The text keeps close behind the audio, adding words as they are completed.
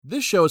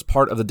This show is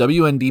part of the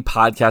WND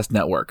Podcast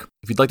Network.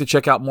 If you'd like to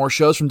check out more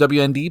shows from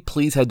WND,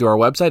 please head to our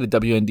website at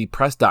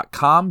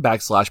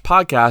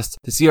wndpress.com/podcast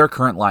to see our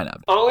current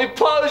lineup. Only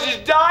posers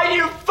die,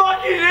 you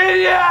fucking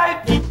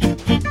idiot!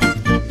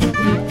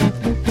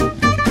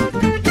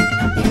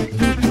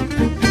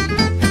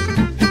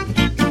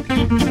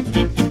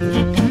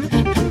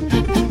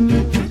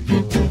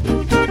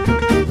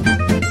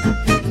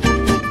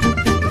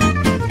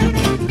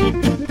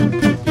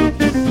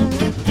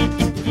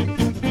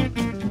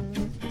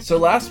 So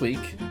last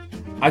week,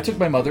 I took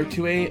my mother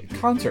to a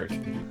concert.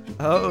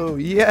 Oh,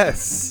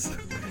 yes.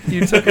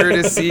 You took her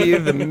to see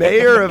the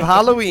mayor of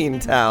Halloween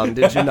Town,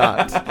 did you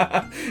not?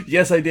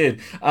 Yes, I did.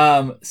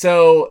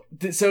 So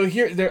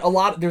here, there's a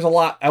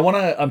lot. I want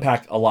to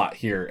unpack a lot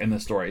here in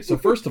this story. So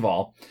first of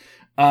all,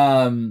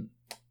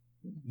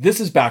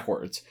 this is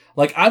backwards.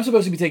 Like, I'm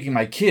supposed to be taking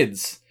my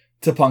kids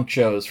to punk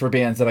shows for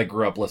bands that I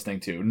grew up listening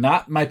to,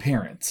 not my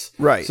parents.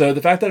 Right. So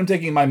the fact that I'm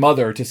taking my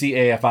mother to see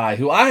AFI,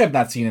 who I have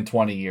not seen in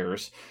 20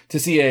 years, to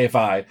see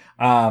AFI,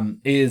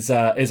 is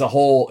a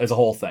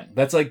whole thing.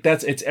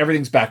 It's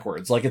everything's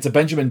backwards. Like, it's a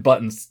Benjamin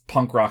Button's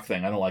punk rock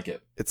thing. I don't like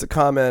it. It's a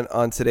comment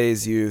on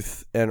today's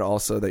youth and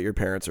also that your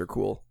parents are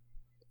cool.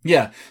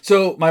 Yeah.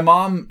 So my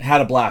mom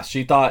had a blast.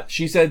 She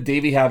said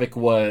Davey Havok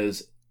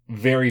was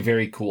very,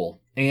 very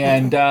cool.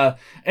 And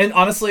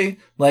honestly,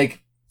 like,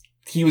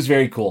 he was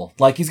very cool.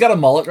 Like, he's got a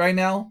mullet right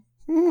now.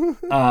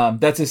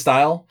 That's his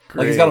style. Great.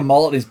 Like, he's got a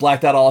mullet. He's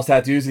blacked out all his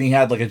tattoos, and he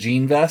had like a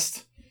jean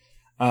vest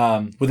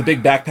with a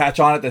big back patch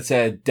on it that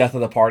said "Death of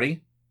the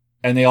Party."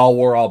 And they all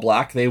wore all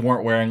black. They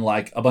weren't wearing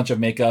like a bunch of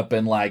makeup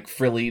and like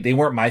frilly. They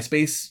weren't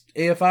MySpace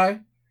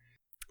AFI.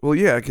 Well,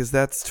 yeah, because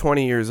that's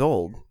 20 years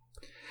old.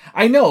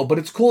 I know, but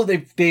it's cool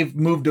that they've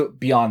moved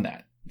beyond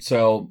that.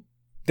 So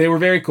they were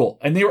very cool,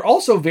 and they were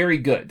also very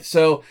good.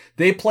 So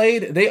they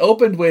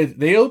opened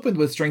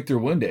with Strength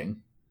Through Wounding.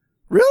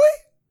 Really?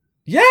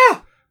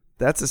 Yeah.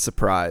 That's a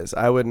surprise.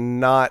 I would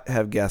not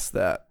have guessed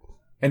that.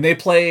 And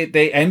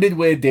they ended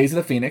with Days of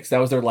the Phoenix. That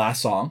was their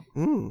last song.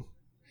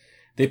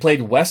 They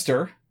played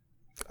Wester.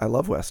 I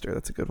love Wester.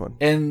 That's a good one.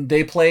 And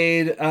they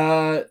played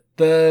the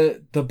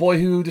Boy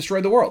Who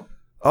Destroyed the World.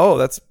 Oh,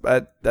 that's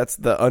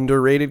the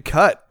underrated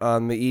cut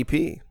on the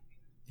EP.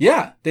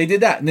 Yeah, they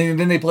did that. And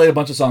then they played a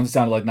bunch of songs that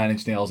sounded like Nine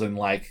Inch Nails and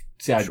like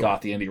sad goth,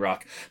 the indie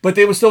rock. But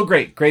they were still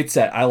great. Great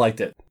set. I liked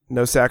it.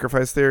 No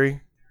Sacrifice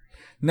Theory?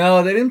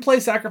 No, they didn't play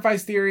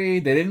Sacrifice Theory.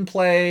 They didn't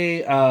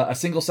play A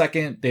Single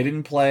Second. They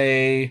didn't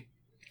play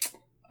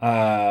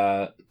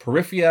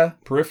Porphyria.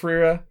 They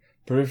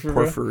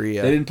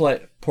didn't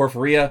play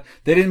Porphyria.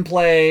 They didn't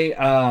play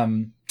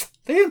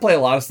a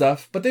lot of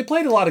stuff, but they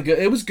played a lot of good.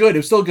 It was good. It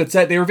was still a good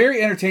set. They were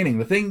very entertaining.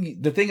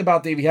 The thing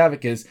about Davey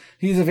Havok is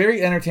he's a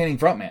very entertaining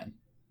frontman.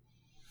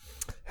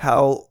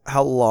 How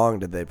long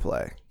did they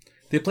play?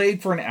 They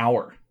played for an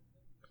hour.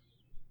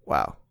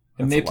 Wow.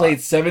 And they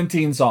played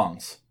 17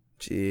 songs.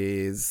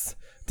 Jeez.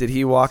 Did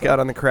he walk out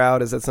on the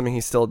crowd? Is that something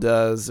he still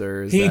does,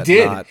 or is he that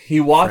did? Not he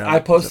walked.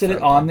 I posted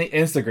it on the the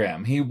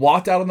Instagram. He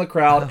walked out on the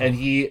crowd, and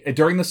he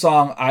during the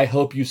song "I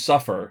Hope You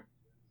Suffer,"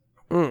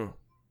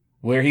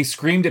 where he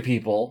screamed at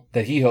people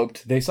that he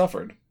hoped they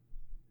suffered.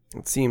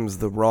 It seems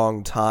the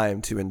wrong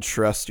time to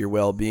entrust your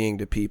well-being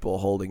to people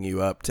holding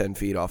you up 10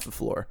 feet off the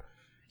floor.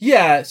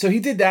 Yeah, so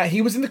he did that.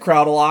 He was in the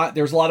crowd a lot.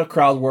 There was a lot of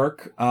crowd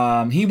work.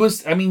 He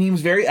was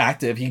very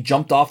active. He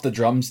jumped off the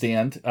drum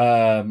stand.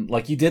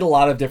 Like, he did a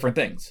lot of different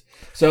things.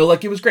 So,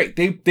 like, it was great.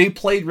 They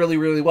played really,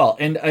 really well.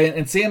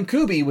 And Sam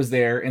Kuby was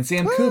there, and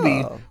Sam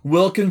Kuby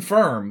will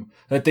confirm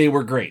that they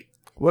were great.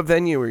 What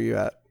venue were you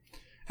at?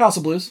 House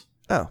of Blues.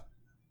 Oh,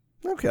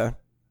 okay.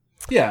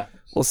 Yeah.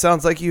 Well,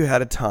 sounds like you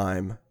had a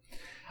time.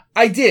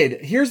 I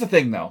did. Here's the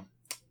thing, though.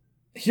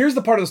 Here's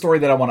the part of the story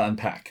that I want to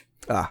unpack.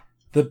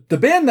 The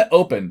band that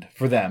opened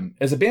for them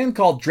is a band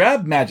called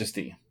Drab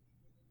Majesty.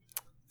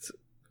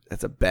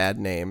 That's a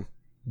bad name.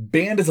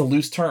 Band is a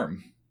loose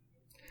term.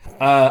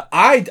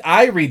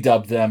 I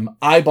redubbed them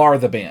I Bar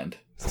the Band.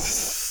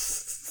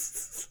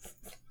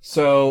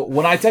 So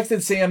when I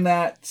texted Sam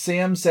that,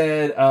 Sam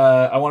said,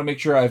 I want to make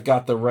sure I've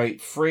got the right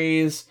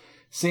phrase.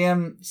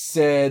 Sam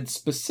said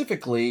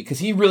specifically, because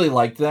he really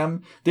liked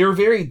them, they were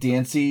very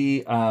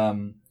dancey,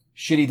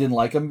 Shitty Didn't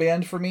Like 'Em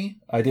band for me.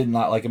 I did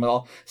not like him at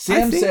all.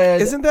 Sam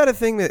said... Isn't that a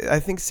thing that I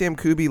think Sam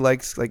Kuby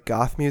likes, like,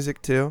 goth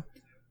music, too?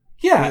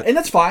 Yeah, and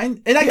that's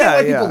fine. And I get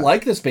why people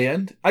like this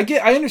band. I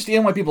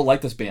understand why people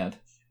like this band.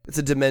 It's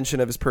a dimension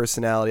of his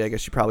personality I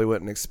guess you probably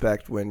wouldn't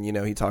expect when,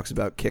 he talks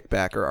about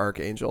Kickback or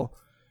Archangel.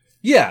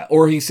 Yeah,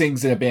 or he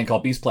sings in a band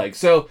called Beast Plague.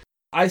 So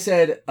I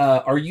said,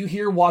 are you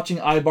here watching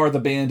I Bar the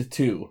Band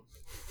too?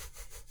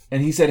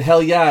 And he said,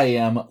 hell yeah, I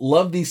am.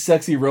 Love these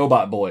sexy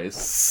robot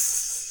boys.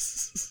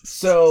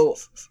 So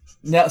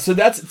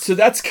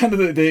that's kind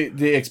of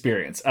the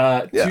experience.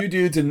 Two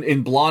dudes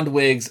in blonde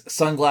wigs,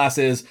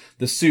 sunglasses,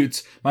 the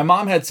suits. My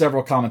mom had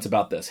several comments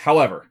about this.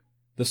 However,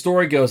 the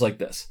story goes like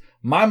this.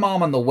 My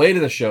mom on the way to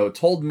the show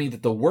told me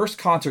that the worst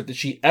concert that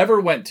she ever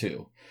went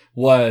to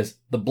was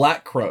the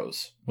Black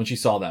Crowes when she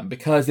saw them,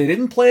 because they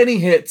didn't play any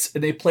hits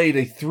and they played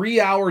a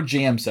 3-hour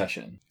jam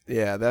session.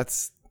 Yeah,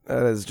 that's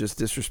That is just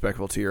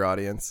disrespectful to your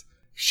audience.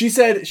 She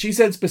said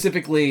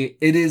specifically,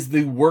 it is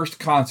the worst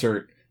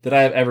concert that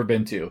I have ever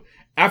been to.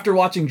 After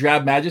watching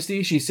Drab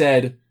Majesty, she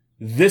said,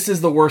 this is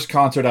the worst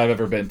concert I've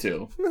ever been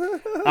to.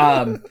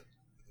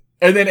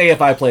 And then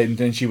AFI played, and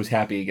then she was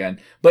happy again.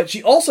 But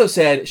she also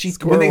said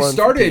when they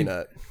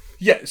started,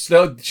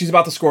 so she's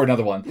about to score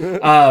another one.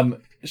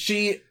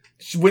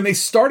 When they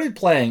started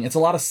playing, it's a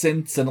lot of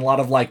synths and a lot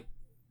of like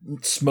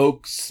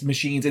smokes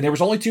machines, and there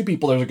was only two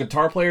people. There was a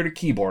guitar player and a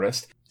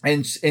keyboardist,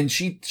 and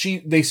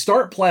they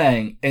start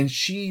playing, and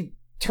she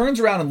turns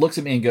around and looks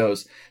at me and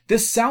goes,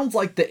 "This sounds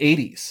like the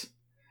 80s."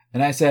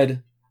 And I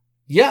said,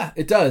 "Yeah,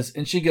 it does."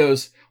 And she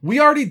goes, "We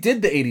already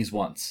did the 80s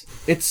once.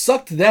 It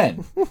sucked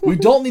then. We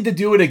don't need to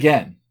do it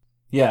again."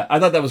 Yeah, I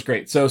thought that was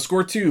great. So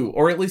score 2,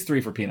 or at least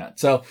 3 for Peanut.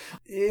 So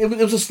it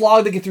was a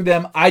slog to get through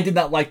them. I did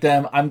not like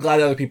them. I'm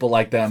glad other people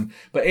liked them.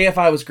 But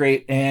AFI was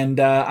great, and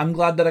I'm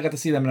glad that I got to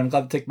see them, and I'm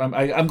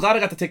glad I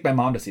got to take my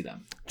mom to see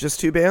them. Just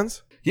 2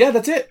 bands? Yeah,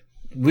 that's it.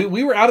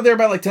 We were out of there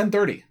by like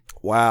 10:30.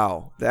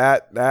 Wow.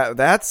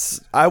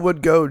 That's I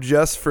would go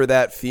just for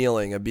that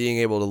feeling of being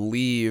able to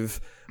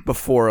leave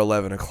before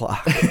 11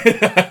 o'clock.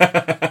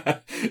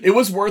 It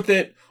was worth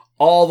it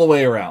all the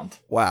way around.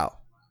 Wow.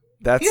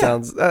 That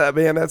sounds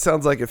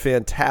like a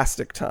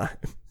fantastic time.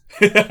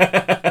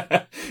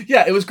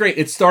 Yeah, it was great.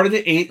 It started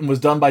at 8 and was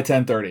done by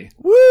 10:30.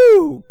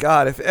 Woo!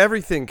 God, if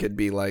everything could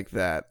be like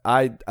that,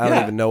 I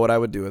don't even know what I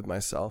would do with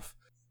myself.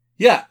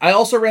 Yeah, I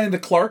also ran into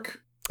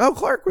Clark. Oh,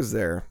 Clark was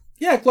there.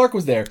 Yeah, Clark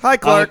was there. Hi,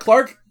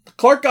 Clark.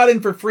 Clark got in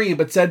for free,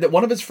 but said that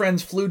one of his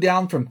friends flew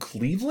down from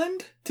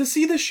Cleveland to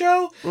see the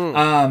show,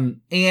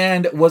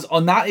 and was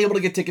not able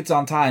to get tickets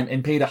on time,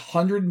 and paid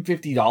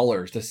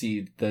 $150 to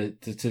see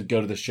to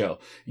go to the show.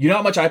 You know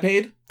how much I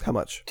paid? How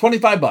much?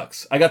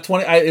 $25. I got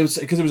 20. It was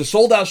because it was a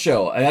sold out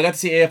show, and I got to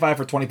see AFI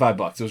for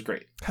 $25. It was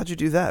great. How'd you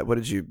do that? What,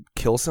 did you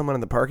kill someone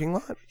in the parking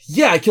lot?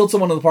 Yeah, I killed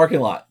someone in the parking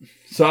lot.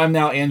 So I'm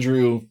now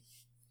Andrew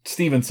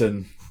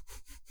Stevenson.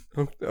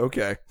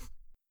 Okay.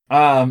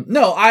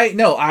 No,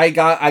 I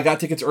got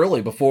tickets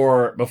early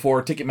before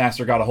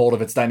Ticketmaster got a hold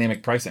of its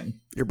dynamic pricing.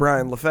 You're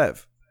Brian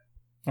Lefebvre.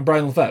 I'm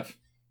Brian Lefebvre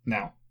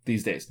now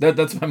these days.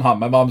 That's my mom.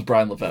 My mom's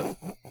Brian Lefebvre.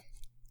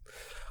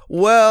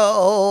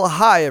 Well,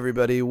 hi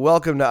everybody.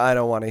 Welcome to I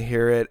Don't Want to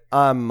Hear It.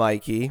 I'm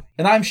Mikey,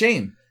 and I'm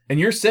Shane. And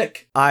you're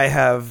sick. I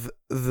have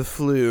the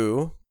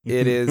flu.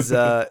 It is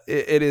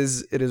it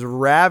is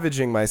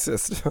ravaging my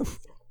system.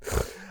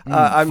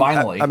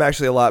 Finally, I'm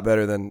actually a lot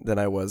better than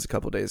I was a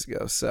couple days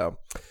ago. So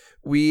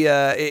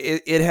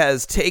it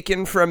has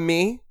taken from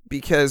me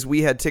because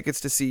we had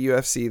tickets to see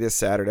UFC this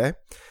Saturday,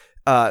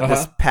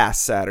 this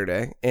past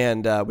Saturday,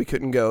 and we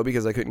couldn't go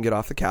because I couldn't get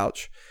off the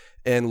couch.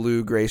 And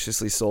Lou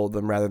graciously sold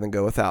them rather than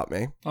go without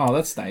me. Oh,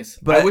 that's nice.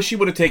 But I wish he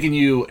would have taken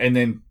you and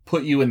then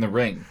put you in the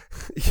ring.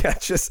 Yeah,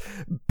 just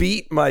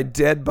beat my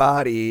dead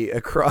body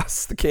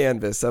across the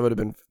canvas. That would have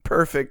been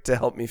perfect to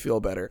help me feel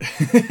better.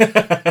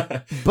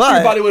 But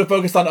your body would have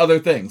focused on other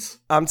things.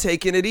 I'm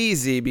taking it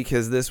easy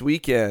because this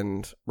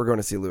weekend we're going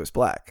to see Lewis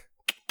Black.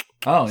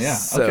 Oh, yeah.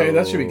 Okay,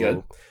 that should be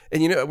good.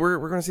 And, you know, we're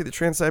going to see the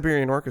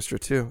Trans-Siberian Orchestra,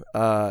 too.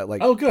 Good.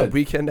 The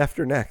weekend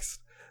after next.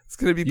 It's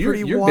going to be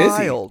pretty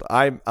wild.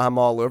 Busy. I'm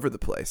all over the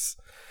place.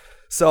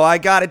 So I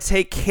got to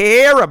take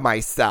care of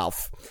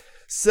myself.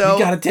 So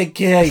you got to take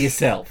care of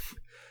yourself.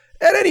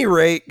 At any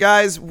rate,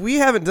 guys, we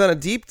haven't done a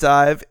deep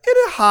dive in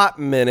a hot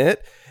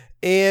minute,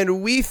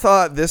 and we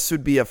thought this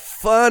would be a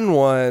fun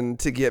one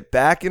to get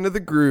back into the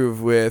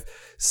groove with.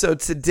 So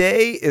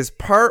today is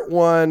part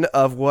 1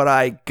 of what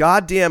I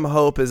goddamn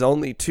hope is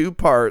only 2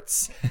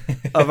 parts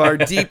of our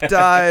deep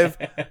dive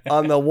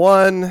on the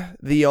one,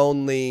 the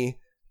only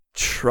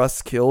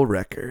Trustkill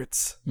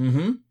Records.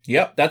 Mm-hmm.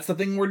 Yep, that's the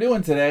thing we're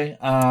doing today.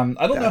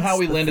 I don't know how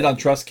we landed on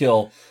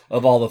Trustkill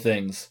of all the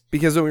things.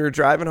 Because when we were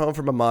driving home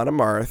from Amon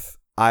Amarth,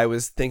 I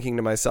was thinking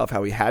to myself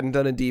how we hadn't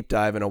done a deep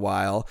dive in a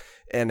while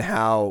and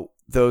how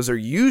those are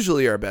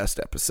usually our best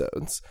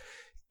episodes.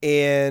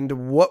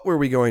 And what were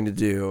we going to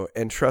do?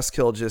 And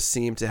Trustkill just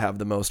seemed to have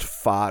the most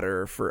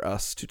fodder for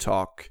us to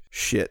talk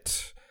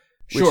shit.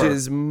 Sure. Which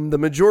is the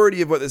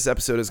majority of what this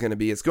episode is going to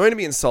be. It's going to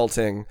be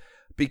insulting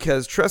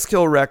because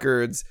Trustkill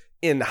Records,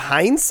 in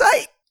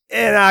hindsight,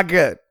 not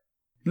good.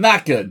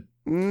 Not good.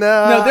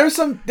 No, there's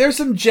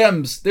some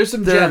gems. There's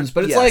some gems,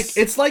 but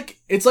it's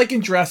like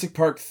in Jurassic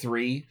Park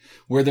 3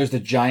 where there's the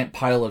giant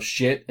pile of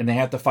shit and they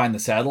have to find the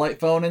satellite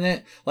phone in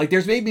it. Like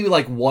there's maybe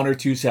like 1 or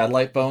 2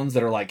 satellite phones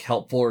that are like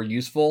helpful or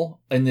useful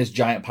in this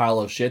giant pile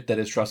of shit that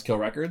is Trustkill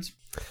Records.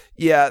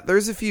 Yeah,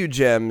 there's a few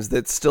gems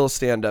that still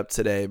stand up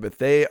today, but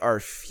they are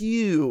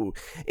few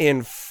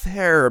and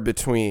far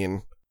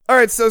between. All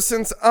right, so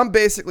since I'm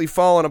basically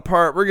falling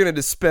apart, we're going to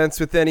dispense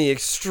with any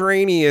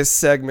extraneous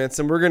segments,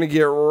 and we're going to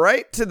get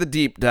right to the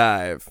deep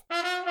dive.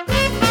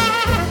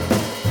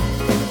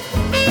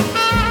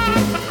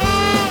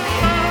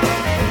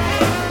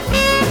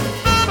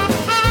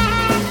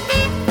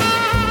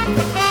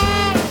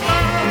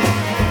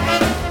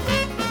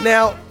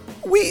 Now,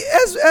 we,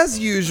 as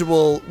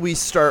usual, we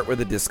start with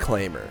a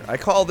disclaimer. I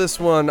call this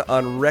one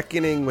On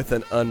Reckoning with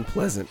an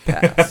Unpleasant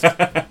Past.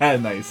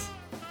 Nice.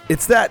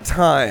 It's that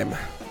time,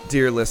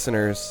 dear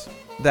listeners.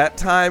 That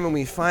time when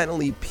we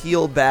finally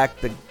peel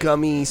back the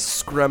gummy,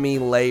 scrummy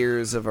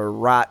layers of a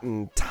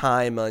rotten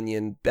thyme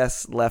onion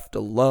best left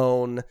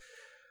alone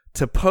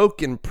to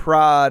poke and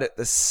prod at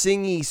the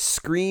singy,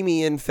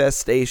 screamy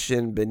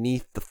infestation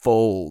beneath the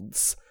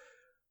folds.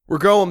 We're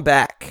going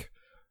back.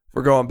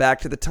 We're going back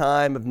to the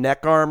time of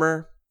neck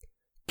armor,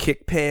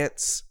 kick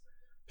pants,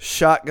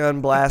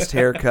 shotgun blast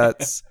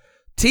haircuts,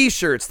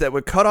 t-shirts that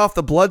would cut off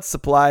the blood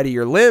supply to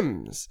your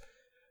limbs.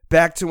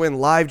 Back to when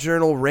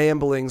LiveJournal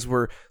ramblings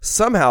were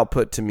somehow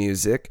put to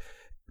music,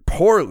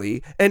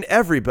 poorly, and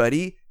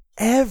everybody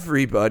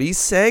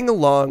sang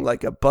along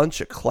like a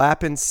bunch of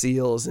clapping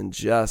seals and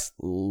just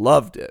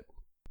loved it.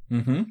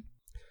 Mm-hmm.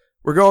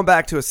 We're going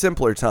back to a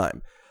simpler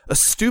time, a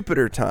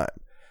stupider time,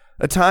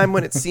 a time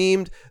when it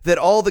seemed that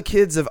all the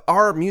kids of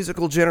our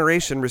musical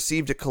generation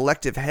received a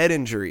collective head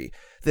injury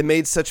that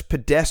made such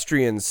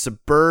pedestrian,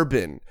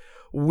 suburban,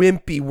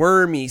 wimpy,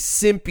 wormy,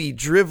 simpy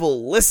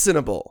drivel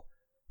listenable.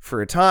 For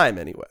a time,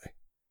 anyway.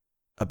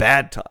 A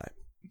bad time.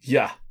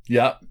 Yeah.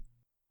 Yep.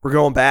 We're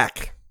going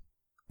back.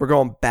 We're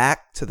going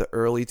back to the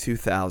early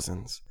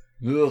 2000s.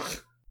 Ugh.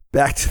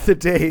 Back to the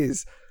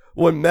days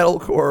when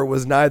metalcore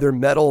was neither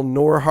metal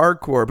nor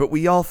hardcore, but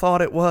we all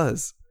thought it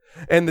was.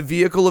 And the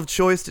vehicle of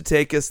choice to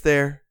take us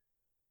there,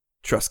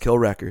 Trustkill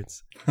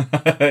Records.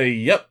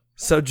 Yep.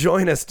 So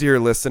join us, dear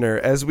listener,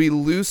 as we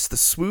loose the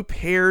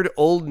swoop-haired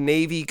Old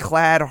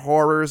Navy-clad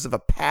horrors of a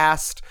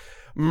past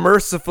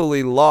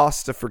mercifully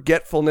lost to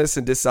forgetfulness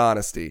and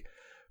dishonesty.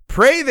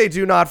 Pray they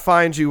do not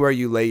find you where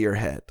you lay your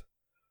head.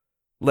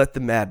 Let the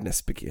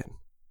madness begin.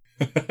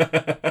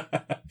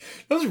 That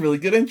was a really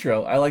good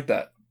intro. I like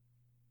that.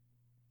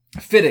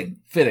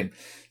 Fitting.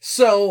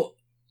 So,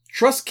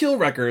 Trustkill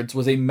Records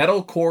was a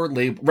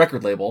metalcore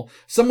record label.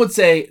 Some would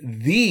say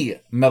the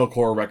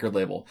metalcore record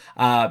label,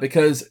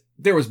 because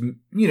there was,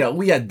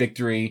 we had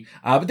Victory,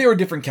 but they were a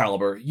different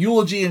caliber.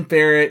 Eulogy and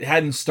Ferret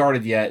hadn't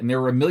started yet, and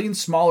there were a million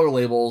smaller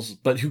labels,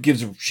 but who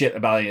gives a shit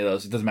about any of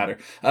those? It doesn't matter.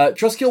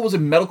 Trustkill was a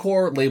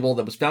metalcore label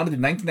that was founded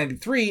in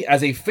 1993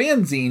 as a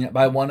fanzine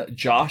by one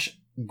Josh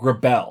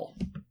Grabel.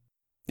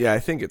 Yeah, I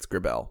think it's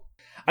Grabel.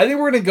 I think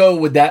we're going to go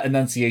with that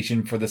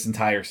enunciation for this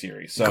entire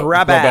series. So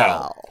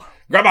Grabel.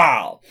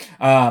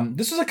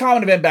 This was a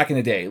common event back in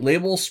the day.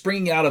 Labels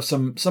springing out of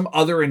some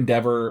other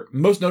endeavor,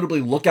 most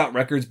notably Lookout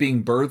Records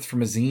being birthed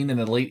from a zine in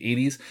the late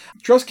 80s.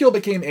 Trustkill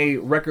became a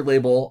record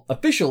label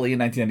officially in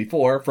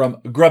 1994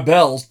 from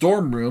Grabel's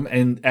dorm room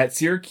and at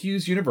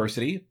Syracuse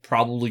University,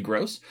 probably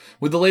gross,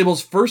 with the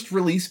label's first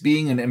release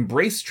being an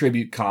Embrace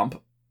tribute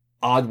comp.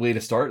 Odd way to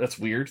start. That's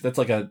weird. That's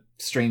like a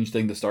strange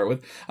thing to start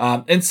with.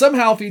 And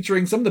somehow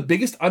featuring some of the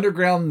biggest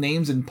underground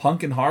names in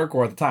punk and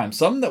hardcore at the time.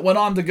 Some that went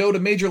on to go to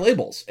major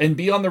labels and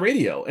be on the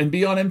radio and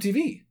be on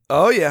MTV.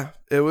 Oh yeah.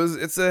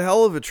 It's a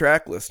hell of a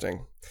track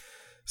listing.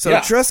 So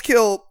yeah.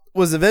 Trustkill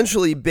was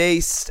eventually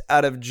based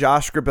out of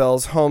Josh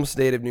Grabel's home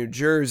state of New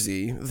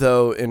Jersey,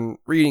 though in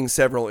reading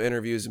several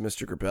interviews of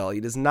Mr. Grabel,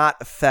 he does not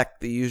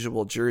affect the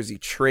usual Jersey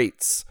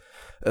traits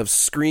of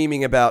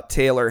screaming about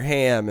Taylor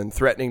Ham and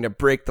threatening to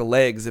break the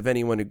legs of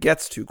anyone who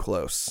gets too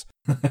close.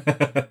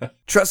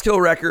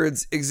 Trustkill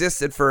Records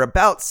existed for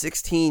about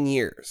 16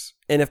 years,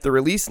 and if the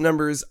release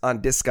numbers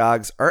on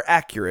Discogs are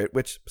accurate,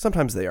 which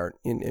sometimes they aren't,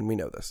 and we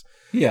know this,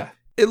 yeah,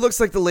 it looks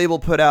like the label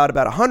put out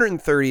about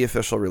 130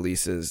 official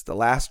releases, the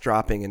last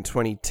dropping in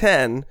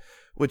 2010,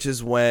 which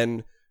is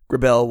when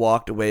Grabel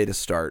walked away to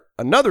start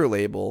another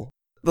label.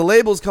 The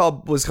label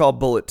was called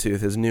Bullet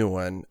Tooth, his new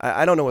one.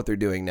 I don't know what they're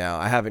doing now.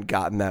 I haven't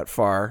gotten that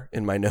far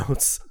in my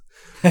notes.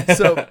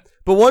 But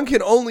one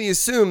can only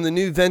assume the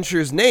new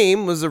venture's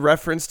name was a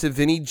reference to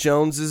Vinnie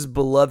Jones's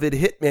beloved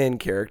hitman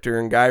character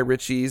in Guy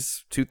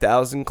Ritchie's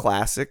 2000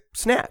 classic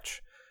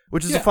Snatch,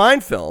 which is a fine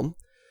film,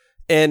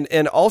 and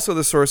also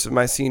the source of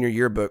my senior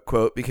yearbook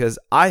quote, because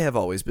I have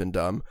always been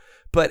dumb.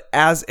 But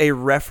as a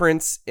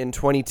reference in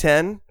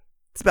 2010,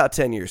 it's about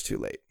 10 years too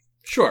late.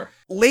 Sure.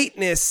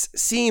 Lateness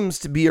seems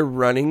to be a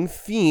running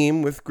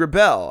theme with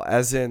Grabel,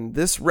 as in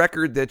this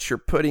record that you're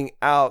putting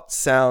out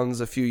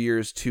sounds a few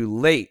years too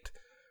late.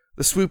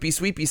 The swoopy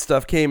sweepy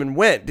stuff came and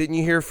went. Didn't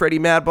you hear Freddie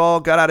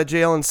Madball got out of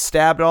jail and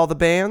stabbed all the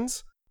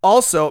bands?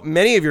 Also,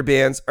 many of your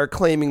bands are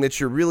claiming that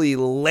you're really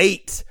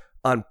late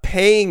on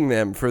paying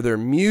them for their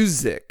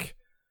music.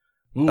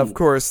 Ooh. Of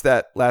course,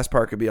 that last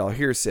part could be all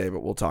hearsay,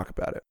 but we'll talk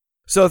about it.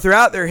 So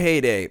throughout their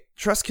heyday,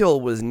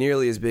 Trustkill was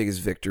nearly as big as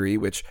Victory,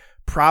 which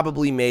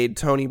probably made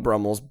Tony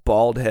Brummel's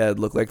bald head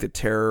look like the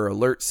terror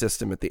alert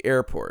system at the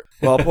airport.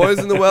 While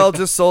Poison the Well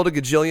just sold a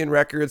gajillion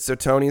records, so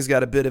Tony's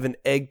got a bit of an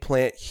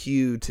eggplant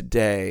hue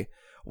today.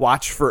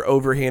 Watch for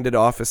overhanded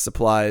office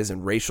supplies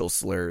and racial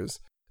slurs.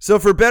 So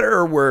for better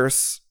or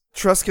worse,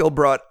 Trustkill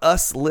brought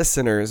us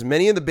listeners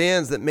many of the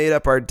bands that made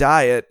up our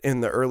diet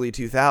in the early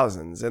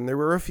 2000s, and there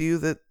were a few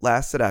that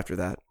lasted after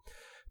that.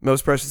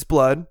 Most Precious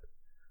Blood,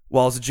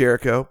 Walls of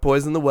Jericho,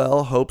 Poison the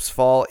Well, Hope's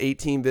Fall,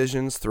 18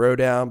 Visions,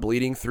 Throwdown,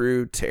 Bleeding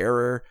Through,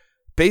 Terror.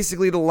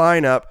 Basically the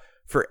lineup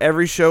for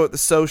every show at the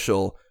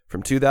Social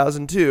from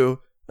 2002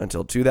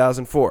 until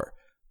 2004.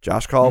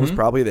 Josh Call was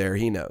probably there,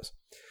 he knows.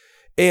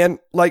 And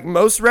like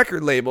most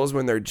record labels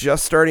when they're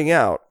just starting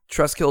out,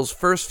 Trustkill's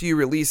first few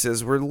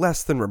releases were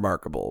less than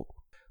remarkable.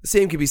 The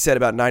same can be said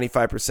about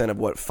 95% of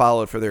what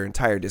followed for their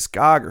entire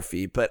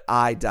discography, but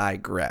I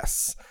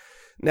digress.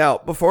 Now,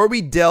 before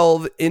we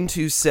delve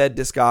into said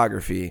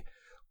discography,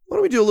 why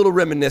don't we do a little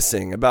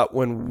reminiscing about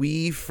when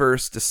we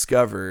first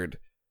discovered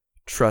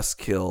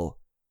Trustkill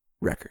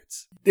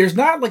Records? There's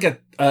not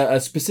like a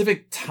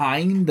specific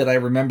time that I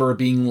remember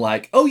being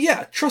like, oh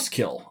yeah,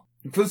 Trustkill.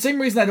 For the same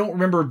reason I don't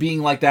remember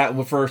being like that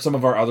for some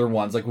of our other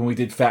ones, like when we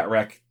did Fat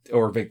Wreck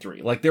or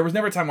Victory. Like there was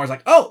never a time where I was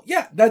like, oh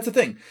yeah, that's a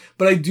thing.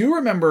 But I do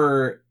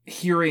remember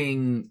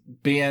hearing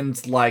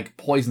bands like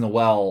Poison the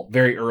Well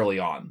very early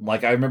on.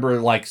 Like I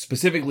remember like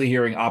specifically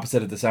hearing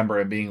Opposite of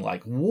December and being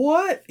like,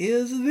 what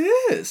is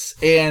this?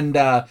 And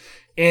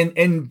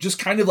just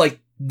kind of like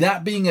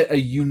that being a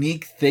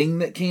unique thing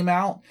that came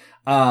out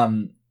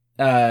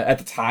at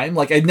the time.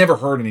 Like I'd never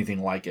heard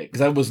anything like it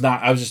because I was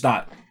just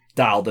not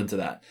dialed into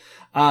that.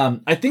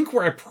 I think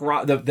where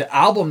the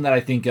album that I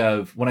think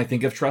of when I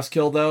think of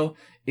Trustkill though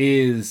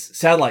is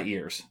Satellite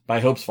Years by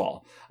Hope's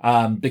Fall.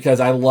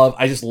 Because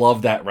I just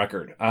love that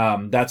record.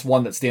 That's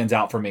one that stands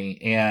out for me.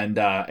 And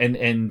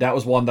that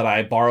was one that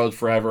I borrowed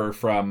forever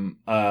from,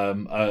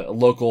 a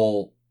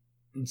local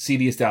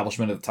CD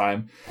establishment at the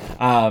time.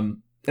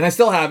 And I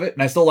still have it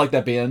and I still like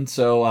that band.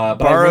 So, but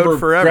borrowed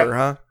forever,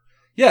 huh?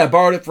 Yeah, I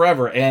borrowed it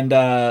forever, and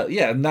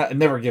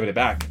never giving it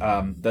back.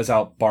 That's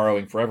how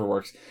borrowing forever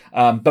works.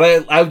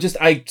 But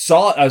I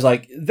saw it. I was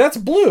like, "That's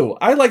blue.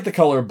 I like the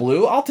color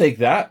blue. I'll take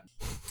that."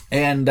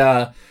 And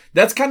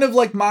that's kind of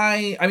like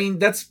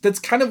that's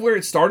kind of where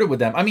it started with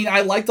them. I mean,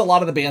 I liked a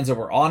lot of the bands that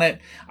were on it.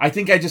 I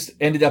think I just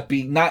ended up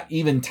being not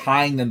even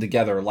tying them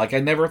together. Like I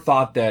never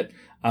thought that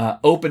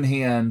Open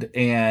Hand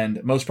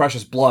and Most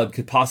Precious Blood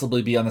could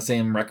possibly be on the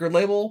same record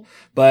label,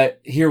 but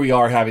here we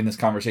are having this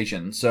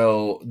conversation.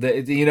 So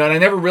and I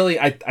never really,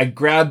 I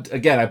grabbed,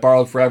 again, I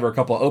borrowed forever a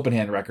couple of Open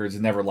Hand records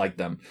and never liked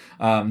them.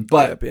 But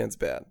that band's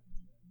bad.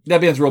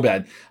 That band's real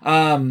bad.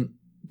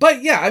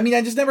 But yeah, I mean,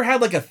 I just never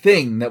had like a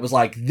thing that was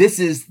like, this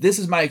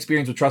is my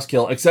experience with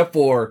Trustkill, except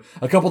for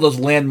a couple of those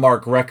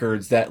landmark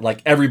records that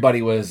like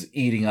everybody was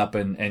eating up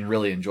and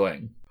really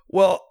enjoying.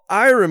 Well,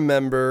 I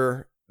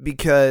remember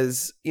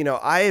because,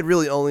 I had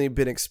really only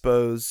been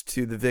exposed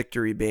to the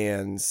Victory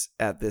bands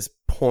at this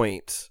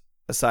point,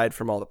 aside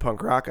from all the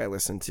punk rock I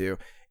listened to,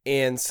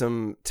 and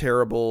some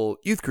terrible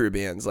youth crew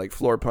bands like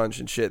Floor Punch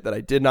and shit that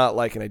I did not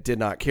like and I did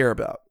not care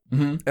about.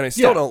 Mm-hmm. And I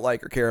still don't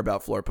like or care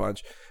about Floor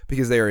Punch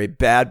because they are a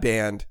bad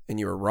band and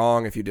you are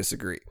wrong if you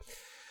disagree.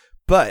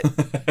 But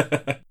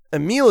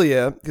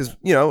Amelia, because,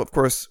 of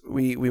course,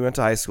 we went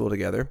to high school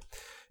together,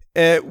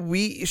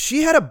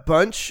 she had a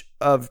bunch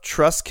of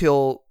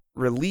Trustkill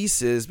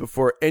releases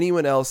before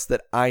anyone else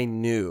that I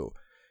knew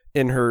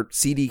in her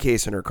CD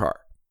case in her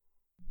car.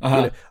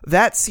 Uh-huh.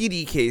 That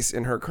CD case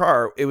in her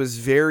car, it was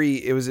a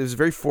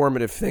very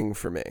formative thing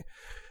for me.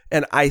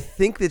 And I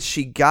think that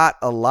she got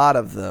a lot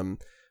of them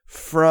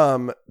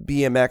from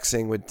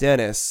BMXing with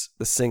Dennis,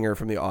 the singer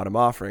from the Autumn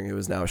Offering, who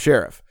is now a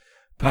sheriff.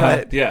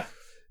 But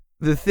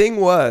the thing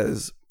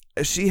was,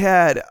 she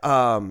had,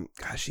 I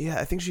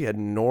think she had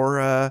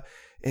Nora,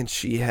 and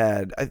she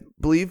had, I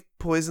believe,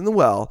 Poison the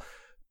Well,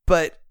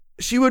 but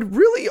she would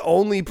really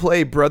only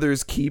play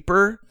Brothers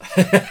Keeper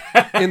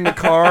in the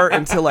car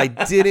until I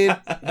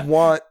didn't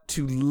want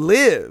to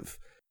live.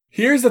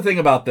 Here's the thing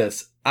about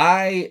this.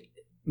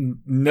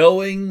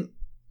 Knowing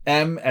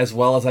M as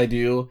well as I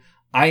do,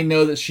 I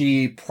know that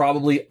she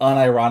probably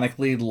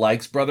unironically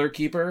likes Brothers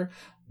Keeper,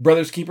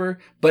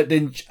 but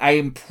then I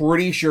am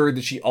pretty sure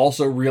that she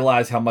also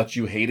realized how much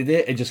you hated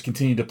it and just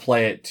continued to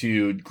play it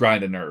to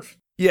grind a nerve.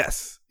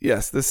 Yes.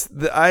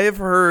 I have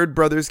heard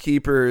Brothers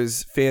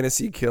Keeper's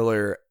Fantasy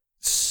Killer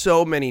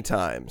so many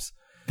times.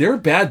 They're a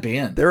bad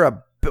band.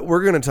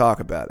 We're going to talk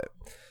about it.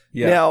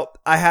 Yeah. Now,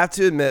 I have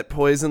to admit,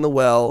 Poison the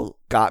Well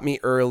got me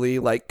early,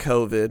 like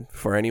COVID,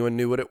 before anyone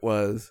knew what it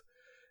was.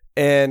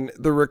 And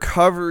the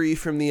recovery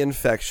from the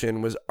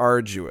infection was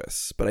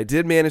arduous, but I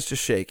did manage to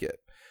shake it.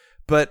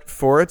 But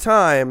for a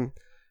time,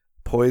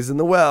 Poison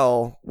the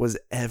Well was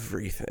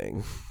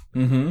everything.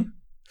 Mm-hmm.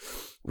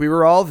 We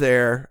were all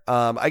there.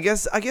 I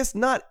guess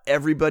not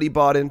everybody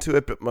bought into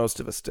it, but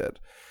most of us did.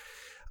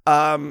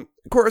 Of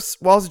course,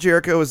 Walls of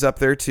Jericho was up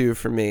there too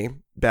for me.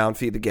 Bound,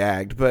 Feed the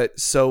Gagged, but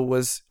so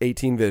was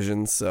 18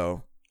 Visions,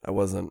 so I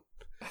wasn't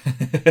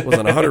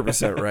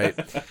 100% right.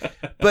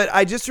 But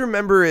I just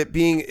remember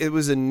it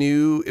was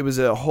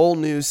a whole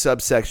new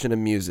subsection of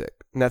music,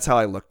 and that's how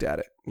I looked at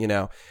it,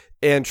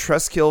 And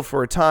Trustkill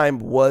for a time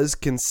was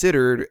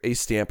considered a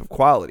stamp of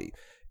quality.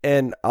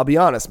 And I'll be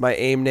honest, my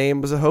AIM name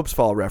was a Hope's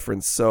Fall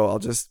reference, so I'll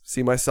just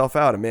see myself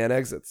out. A man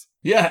exits.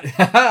 Yeah,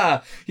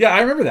 yeah,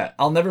 I remember that.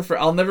 I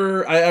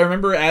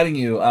remember adding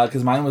you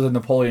because mine was a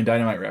Napoleon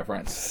Dynamite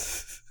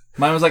reference.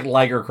 Mine was like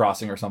Liger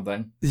Crossing or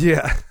something.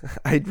 Yeah,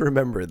 I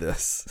remember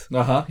this.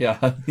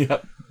 Yeah,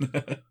 yep.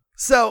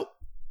 So,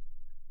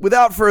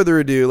 without further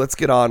ado, let's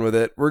get on with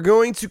it. We're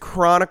going to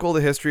chronicle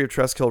the history of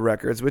Trustkill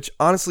Records, which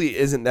honestly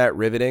isn't that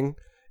riveting.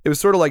 It was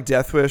sort of like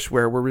Death Wish,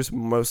 where we're just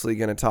mostly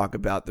going to talk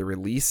about the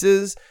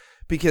releases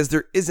because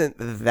there isn't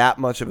that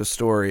much of a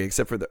story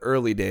except for the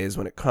early days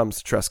when it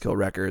comes to Trustkill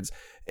Records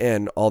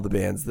and all the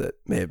bands that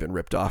may have been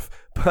ripped off.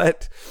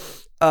 But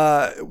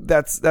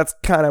that's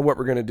kind of what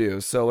we're going to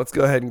do. So let's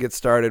go ahead and get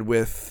started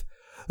with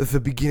the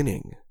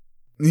beginning.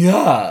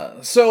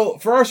 Yeah. So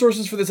for our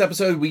sources for this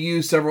episode, we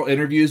used several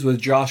interviews with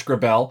Josh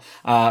Grabel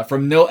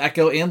from No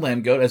Echo and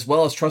Lambgoat, as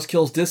well as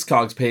Trustkill's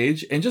Discogs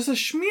page, and just a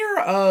smear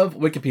of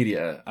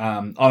Wikipedia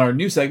on our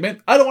new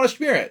segment. I don't want to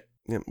smear it.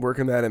 Yeah,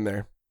 working that in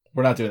there.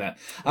 We're not doing that.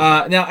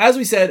 Now, as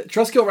we said,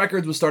 Trustkill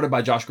Records was started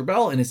by Josh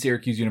Grabel in his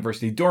Syracuse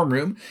University dorm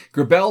room.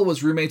 Grabel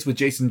was roommates with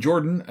Jason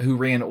Jordan, who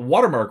ran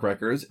Watermark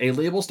Records, a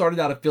label started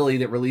out of Philly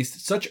that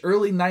released such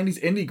early 90s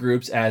indie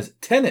groups as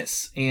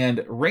Tennis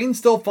and Rain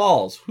Still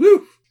Falls.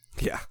 Woo!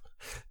 Yeah.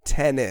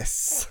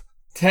 Tennis.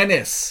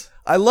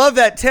 I love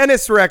that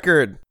Tennis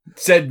record.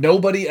 Said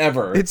nobody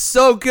ever. It's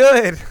so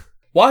good.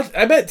 What?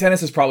 I bet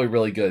Tennis is probably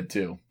really good,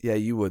 too. Yeah,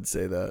 you would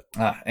say that.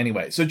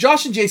 Anyway, so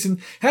Josh and Jason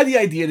had the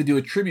idea to do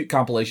a tribute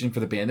compilation for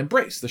the band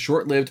Embrace, the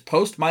short-lived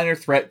post-Minor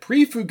Threat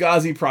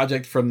pre-Fugazi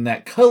project from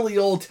that cuddly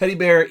old teddy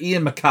bear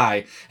Ian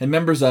MacKaye and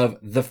members of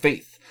The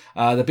Faith.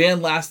 The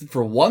band lasted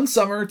for one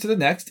summer to the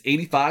next,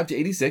 85 to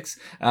 86,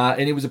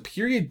 and it was a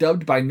period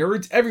dubbed by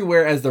nerds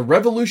everywhere as the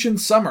Revolution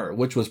Summer,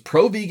 which was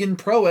pro-vegan,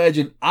 pro-edge,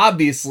 and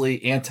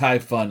obviously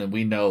anti-fun, and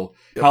we know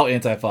how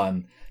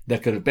anti-fun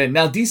that could have been.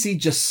 Now, DC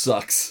just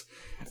sucks.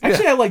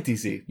 Actually, I like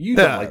DC. You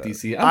don't like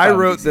DC. I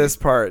wrote this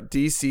part.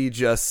 DC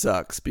just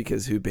sucks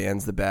because who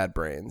bans the bad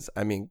brains?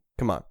 I mean,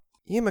 come on.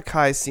 Ian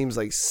MacKaye seems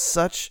like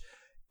such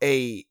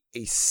a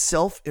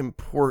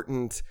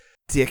self-important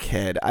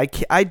dickhead.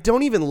 I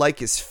don't even like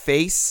his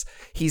face.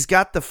 He's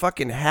got the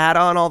fucking hat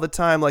on all the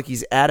time, like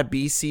he's at a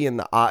BC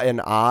in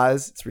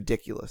Oz. It's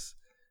ridiculous.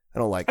 I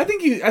don't like. I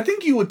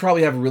think you would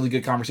probably have really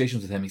good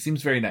conversations with him. He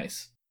seems very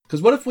nice.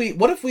 Because what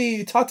if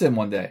we talked to him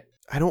one day?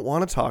 I don't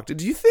want to talk to. What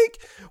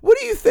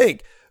do you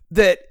think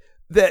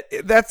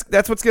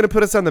that's what's going to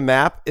put us on the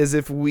map? Is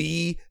if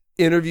we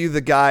interview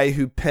the guy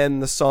who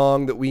penned the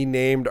song that we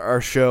named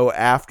our show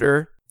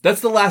after?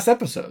 That's the last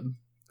episode.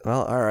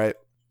 Well, all right.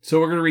 So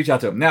we're going to reach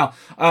out to him. Now,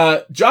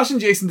 Josh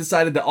and Jason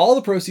decided that all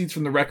the proceeds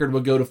from the record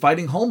would go to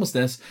fighting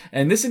homelessness,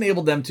 and this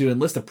enabled them to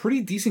enlist a pretty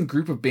decent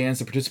group of bands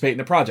to participate in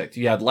the project.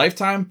 You had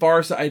Lifetime,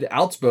 Farside,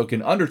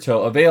 Outspoken,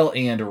 Undertow, Avail,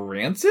 and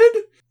Rancid?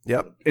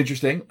 Yep.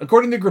 Interesting.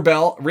 According to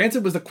Grabel,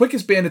 Rancid was the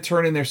quickest band to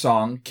turn in their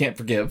song, Can't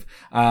Forgive,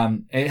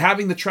 and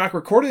having the track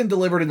recorded and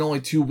delivered in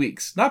only 2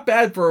 weeks. Not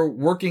bad for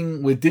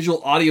working with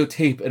digital audio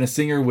tape and a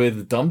singer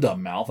with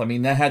dum-dum mouth. I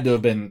mean, that had to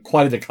have been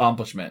quite an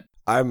accomplishment.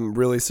 I'm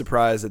really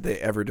surprised that they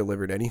ever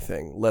delivered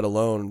anything, let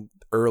alone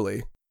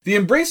early. The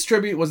Embrace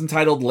tribute was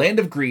entitled Land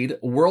of Greed,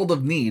 World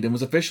of Need, and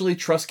was officially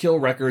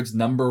Trustkill Records'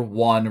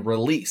 #1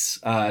 release,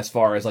 as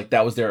far as, like,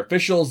 that was their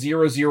official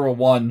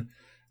 001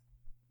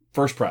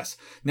 first press.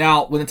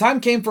 Now, when the time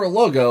came for a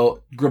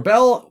logo,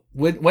 Grabel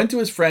went to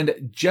his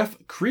friend Jeff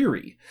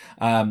Creary.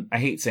 I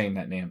hate saying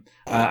that name.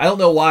 I don't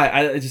know why.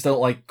 I just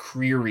don't like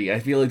Creary. I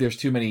feel like there's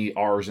too many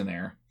R's in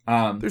there.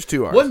 There's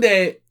 2 R's. One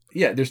day...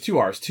 Yeah, there's 2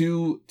 R's.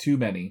 Too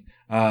many.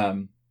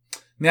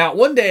 Now,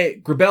 one day,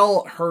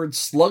 Grabel heard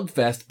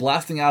Slugfest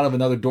blasting out of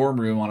another dorm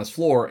room on his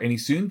floor, and he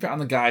soon found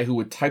the guy who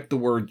would type the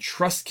word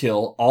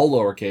Trustkill, all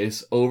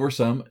lowercase, over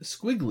some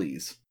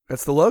squigglies.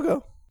 That's the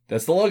logo.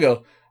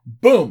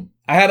 Boom!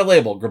 I had a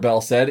label, Grabel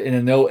said in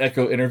a No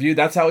Echo interview.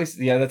 That's how he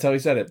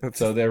said it. That's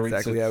so there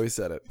exactly how he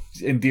said it.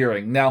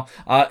 Endearing. Now,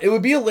 it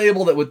would be a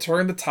label that would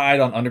turn the tide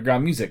on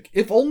underground music,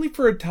 if only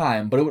for a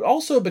time, but it would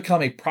also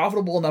become a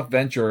profitable enough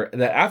venture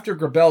that after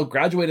Grabel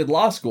graduated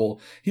law school,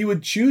 he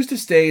would choose to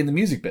stay in the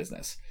music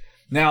business.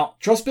 Now,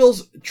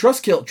 Trustkill's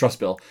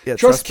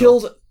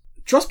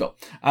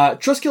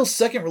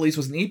second release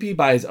was an EP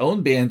by his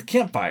own band,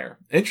 Campfire.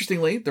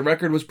 Interestingly, the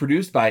record was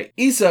produced by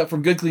Issa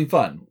from Good Clean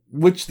Fun,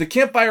 which the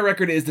Campfire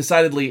record is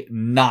decidedly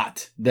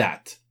not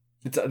that.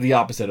 It's the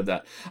opposite of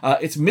that.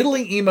 It's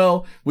middling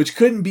emo, which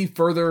couldn't be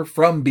further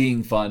from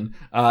being fun.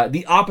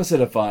 The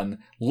opposite of fun,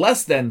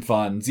 less than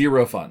fun,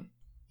 zero fun.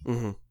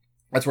 Mm-hmm.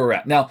 That's where we're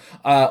at. Now,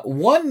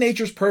 One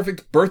Nature's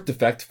Perfect Birth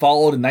Defect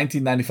followed in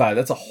 1995.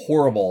 That's a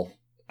horrible...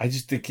 I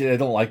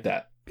don't like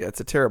that. Yeah, it's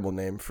a terrible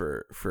name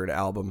for an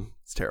album.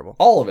 It's terrible.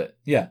 All of it,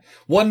 yeah.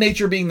 One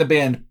Nature being the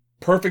band,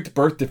 Perfect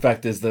Birth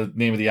Defect is the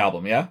name of the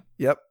album, yeah?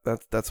 Yep,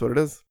 that's what it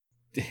is.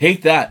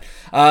 Hate that.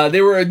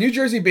 They were a New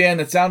Jersey band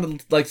that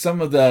sounded like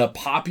some of the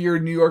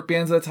poppier New York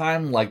bands at the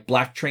time, like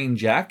Black Train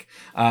Jack.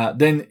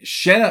 Then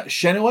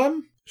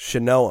Shenoem?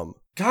 Shenoem.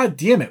 God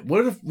damn it.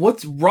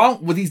 What's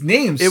wrong with these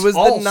names? It was the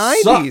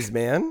 90s, suck.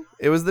 Man.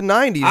 It was the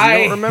 90s. You I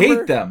don't remember?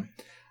 hate them.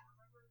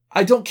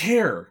 I don't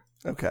care.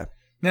 Okay.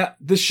 Now,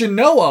 the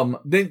Shenoem,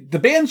 the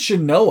band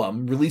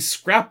Shenoem released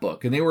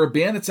Scrapbook, and they were a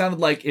band that sounded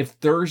like if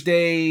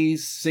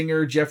Thursday's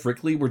singer Jeff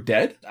Rickley were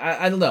dead.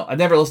 I don't know. I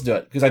never listened to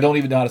it because I don't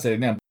even know how to say their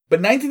name. But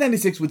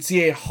 1996 would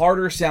see a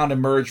harder sound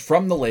emerge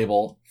from the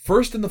label,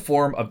 first in the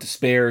form of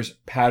Despair's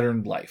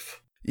Patterned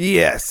Life.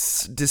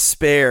 Yes,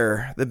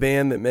 Despair, the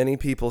band that many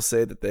people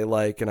say that they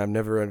like, and I've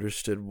never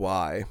understood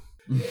why.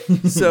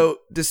 So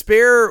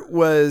Despair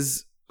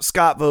was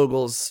Scott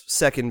Vogel's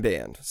second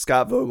band.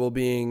 Scott Vogel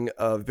being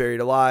of Buried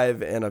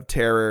Alive and of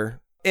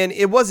Terror. And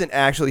it wasn't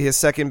actually his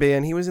second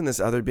band. He was in this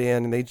other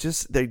band, and they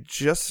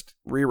just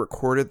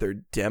re-recorded their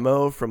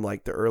demo from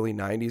like the early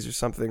 90s or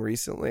something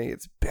recently.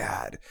 It's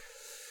bad.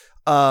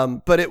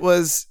 But it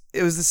was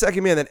the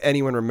second band that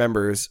anyone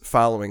remembers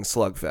following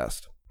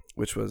Slugfest,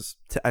 which was,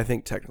 I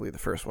think, technically the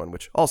first one,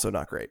 which also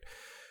not great.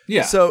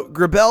 Yeah. So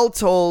Grabel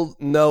told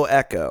No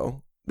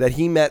Echo that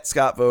he met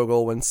Scott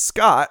Vogel when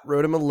Scott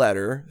wrote him a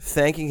letter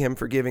thanking him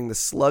for giving the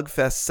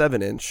Slugfest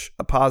 7-inch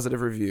a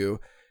positive review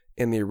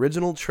in the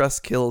original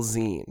Trustkill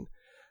zine.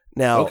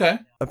 Now,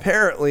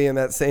 apparently in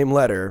that same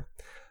letter,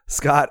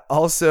 Scott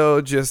also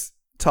just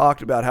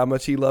talked about how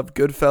much he loved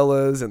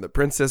Goodfellas and The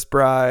Princess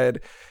Bride,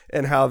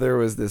 and how there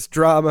was this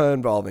drama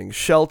involving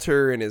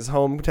Shelter in his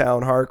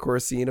hometown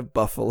hardcore scene of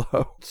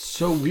Buffalo.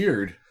 So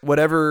weird.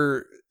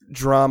 Whatever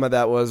drama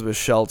that was with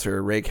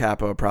Shelter, Ray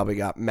Capo probably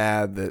got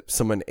mad that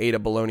someone ate a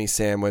bologna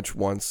sandwich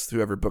once,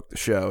 whoever booked the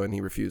show, and he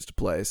refused to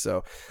play.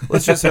 So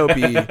let's just hope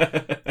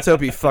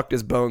he fucked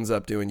his bones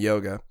up doing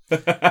yoga.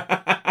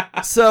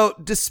 So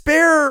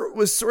Despair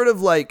was sort of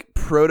like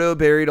proto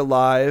Buried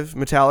Alive,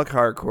 metallic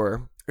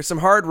hardcore. There's some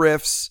hard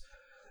riffs,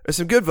 there's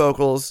some good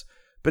vocals,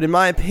 but in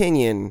my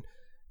opinion,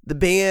 the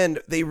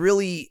band, they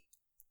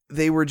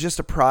were just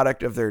a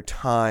product of their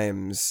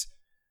times.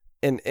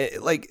 And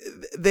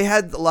they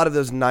had a lot of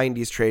those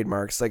 90s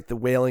trademarks, like the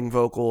wailing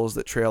vocals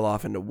that trail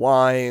off into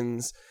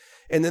whines.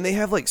 And then they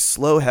have like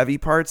slow, heavy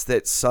parts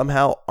that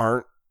somehow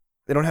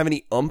they don't have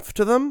any oomph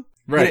to them.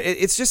 Right. You know,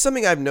 it's just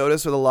something I've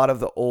noticed with a lot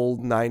of the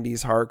old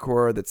 90s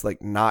hardcore that's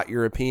like not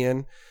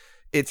European.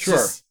 It's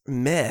just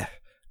meh.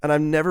 And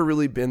I've never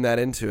really been that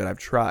into it. I've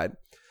tried.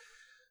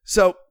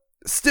 So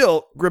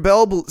still,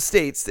 Grabel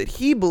states that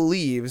he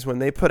believes when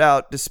they put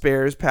out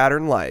Despair's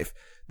Pattern Life,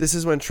 this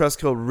is when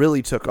Trustkill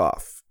really took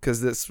off.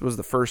 Because this was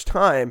the first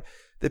time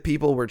that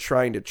people were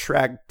trying to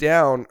track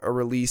down a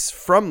release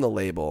from the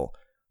label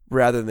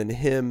rather than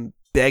him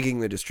begging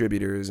the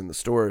distributors and the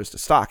stores to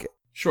stock it.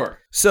 Sure.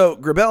 So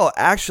Grabel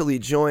actually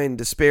joined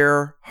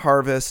Despair,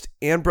 Harvest,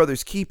 and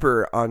Brothers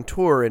Keeper on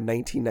tour in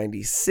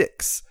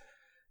 1996.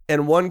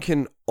 And one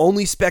can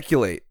only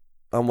speculate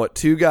on what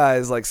two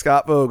guys like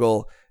Scott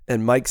Vogel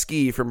and Mike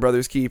Ski from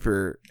Brothers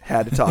Keeper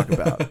had to talk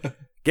about.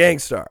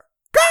 Gangstar.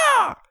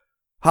 Gah!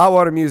 Hot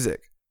Water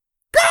Music.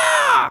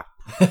 Gah!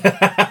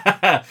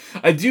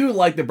 I do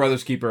like that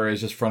Brothers Keeper is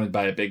just fronted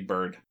by a big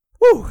bird.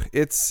 Woo,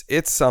 it's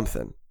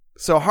something.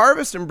 So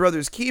Harvest and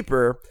Brothers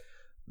Keeper,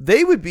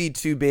 they would be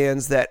two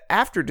bands that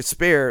after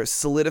Despair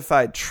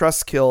solidified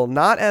Trustkill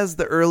not as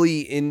the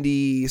early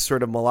indie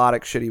sort of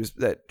melodic shit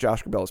that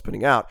Josh Grabel was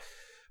putting out,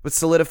 but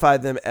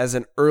solidified them as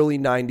an early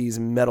 90s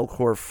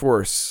metalcore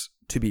force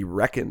to be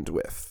reckoned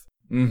with.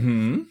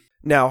 Mm-hmm.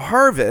 Now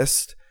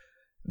Harvest,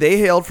 they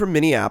hailed from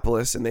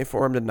Minneapolis and they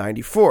formed in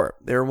 94.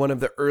 They were one of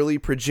the early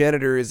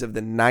progenitors of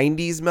the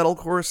 90s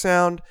metalcore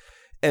sound,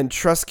 and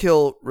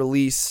Trustkill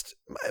released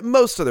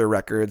most of their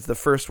records. The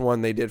first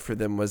one they did for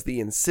them was the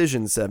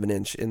Incision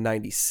 7-inch in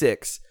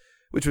 96,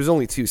 which was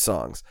only 2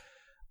 songs.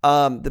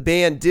 The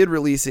band did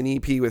release an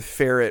EP with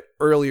Ferret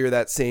earlier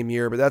that same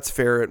year, but that's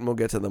Ferret and we'll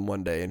get to them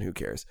one day and who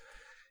cares.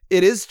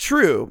 It is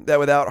true that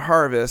without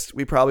Harvest,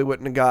 we probably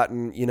wouldn't have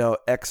gotten,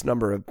 X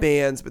number of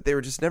bands, but they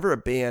were just never a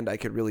band I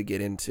could really get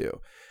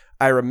into.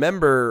 I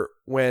remember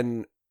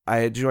when I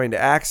had joined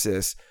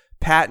Axis,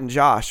 Pat and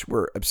Josh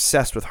were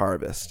obsessed with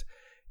Harvest.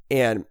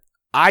 And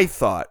I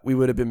thought we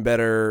would have been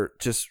better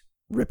just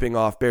ripping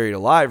off Buried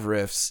Alive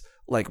riffs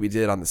like we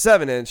did on the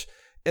 7-inch.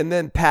 And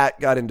then Pat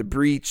got into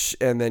Breach,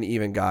 and then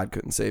even God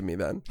couldn't save me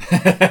then.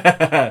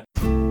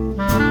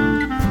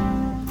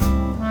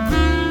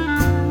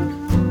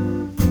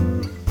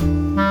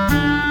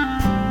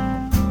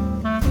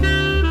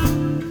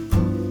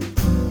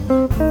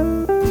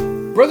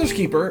 Brothers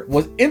Keeper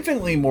was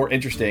infinitely more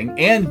interesting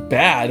and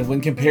bad when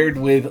compared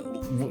with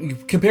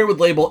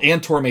label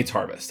and Tourmate's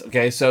Harvest.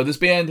 Okay, so this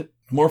band,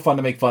 more fun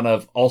to make fun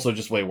of, also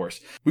just way worse.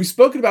 We've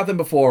spoken about them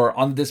before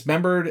on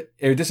the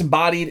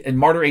Disembodied and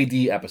Martyr AD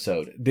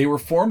episode. They were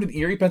formed in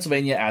Erie,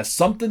 Pennsylvania as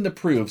Something to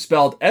Prove,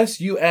 spelled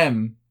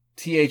SUMTHIN,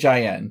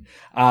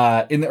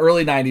 in the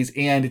early 90s,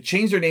 and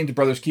changed their name to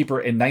Brothers Keeper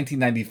in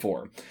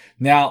 1994.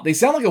 Now, they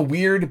sound like a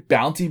weird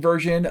bounty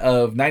version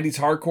of 90s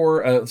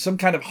hardcore, some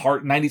kind of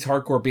 90s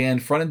hardcore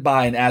band fronted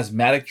by an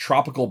asthmatic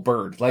tropical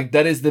bird. Like,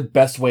 that is the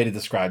best way to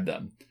describe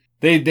them.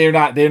 They don't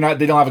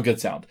have a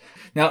good sound.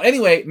 Now,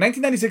 anyway,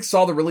 1996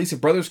 saw the release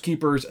of Brothers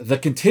Keeper's The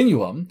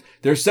Continuum,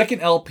 their second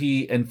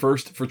LP and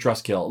first for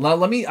Trustkill.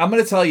 Now, I'm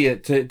going to tell you,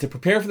 to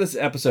prepare for this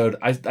episode,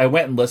 I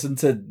went and listened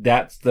to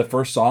the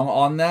first song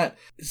on that.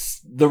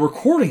 The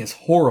recording is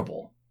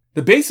horrible.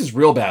 The bass is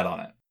real bad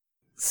on it.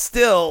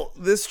 Still,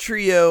 this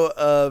trio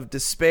of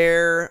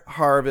Despair,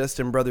 Harvest,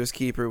 and Brothers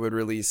Keeper would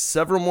release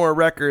several more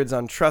records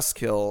on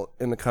Trustkill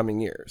in the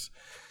coming years.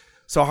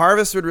 So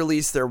Harvest would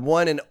release their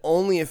one and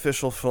only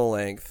official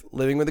full-length,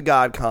 Living with a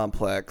God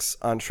Complex,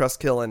 on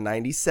Trustkill in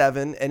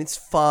 97, and it's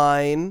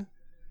fine.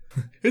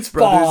 It's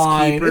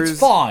fine. It's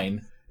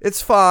fine.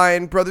 It's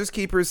fine. Brothers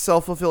Keeper's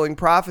Self-Fulfilling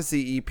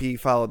Prophecy EP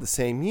followed the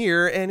same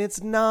year, and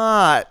it's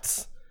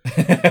not.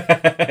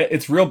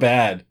 It's real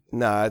bad.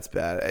 Nah, it's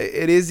bad.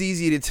 It is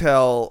easy to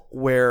tell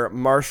where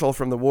Marshall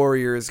from the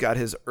Warriors got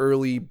his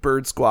early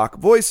bird squawk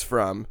voice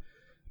from,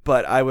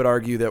 but I would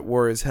argue that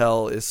War is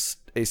Hell is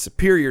a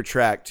superior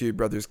track to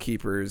Brothers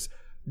Keeper's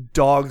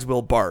Dogs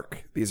Will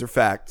Bark. These are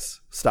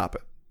facts. Stop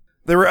it.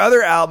 There were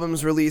other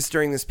albums released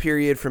during this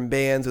period from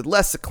bands with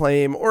less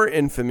acclaim or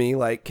infamy,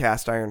 like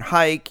Cast Iron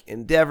Hike,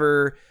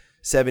 Endeavor,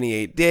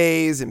 78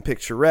 Days, and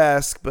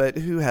Picturesque, but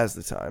who has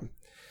the time?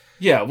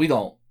 Yeah, we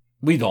don't.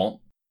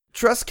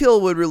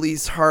 Trustkill would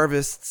release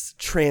Harvest's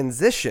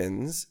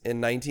Transitions in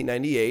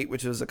 1998,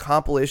 which was a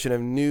compilation of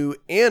new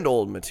and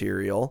old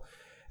material.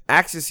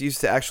 Axis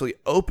used to actually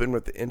open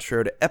with the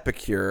intro to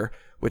Epicure,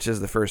 which is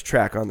the first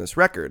track on this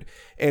record.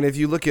 And if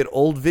you look at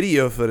old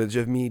video footage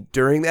of me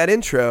during that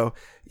intro,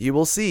 you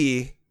will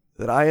see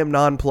that I am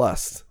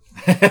nonplussed.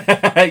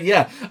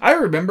 Yeah, I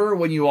remember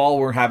when you all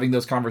were having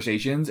those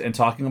conversations and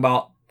talking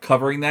about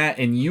covering that,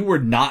 and you were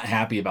not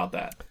happy about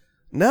that.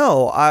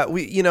 No,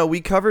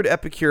 we covered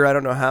Epicure I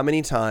don't know how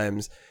many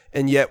times,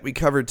 and yet we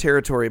covered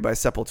Territory by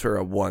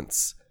Sepultura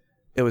once.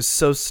 It was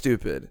so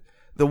stupid.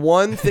 The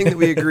one thing that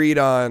we agreed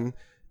on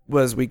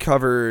was we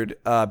covered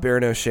Bear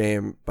No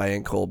Shame by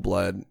In Cold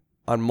Blood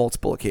on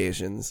multiple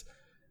occasions.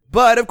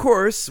 But, of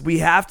course, we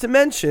have to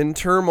mention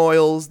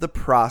Turmoil's The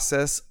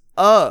Process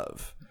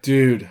Of.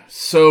 Dude,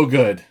 so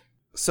good.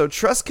 So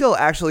Trustkill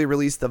actually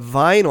released the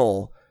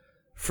vinyl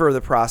for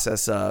The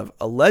Process Of,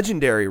 a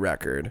legendary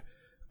record,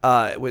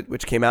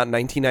 which came out in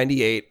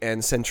 1998,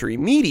 and Century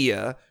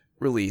Media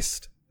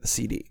released the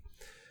CD.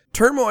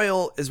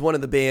 Turmoil is one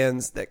of the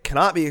bands that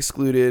cannot be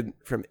excluded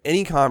from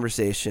any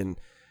conversation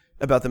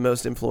about the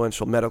most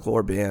influential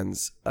metalcore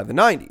bands of the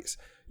 90s.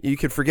 You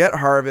could forget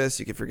Harvest,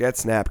 you could forget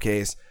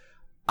Snapcase.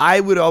 I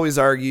would always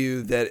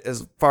argue that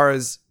as far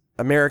as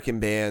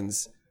American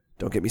bands,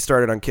 don't get me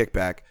started on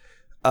Kickback,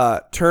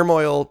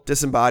 Turmoil,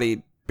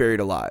 Disembodied, Buried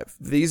Alive.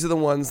 These are the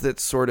ones that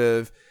sort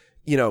of,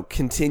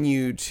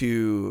 continue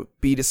to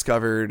be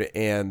discovered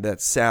and that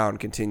sound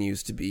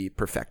continues to be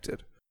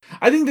perfected.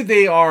 I think that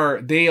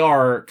they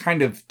are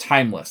kind of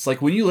timeless.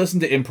 Like when you listen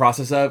to In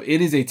Process Of,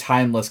 it is a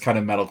timeless kind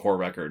of metalcore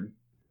record.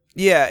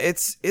 Yeah,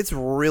 it's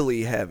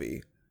really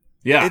heavy.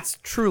 Yeah. It's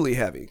truly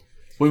heavy.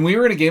 When we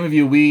were in a game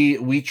review,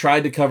 we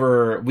tried to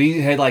cover,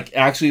 we had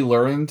actually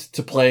learned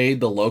to play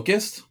The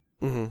Locust.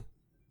 Mm-hmm.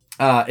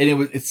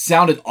 And it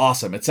sounded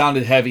awesome. It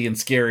sounded heavy and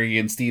scary,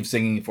 and Steve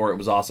singing for it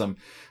was awesome.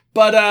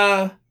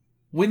 But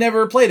we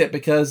never played it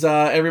because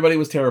everybody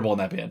was terrible in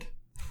that band.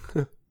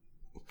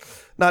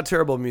 Not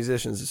terrible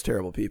musicians, just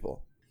terrible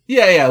people.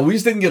 Yeah, we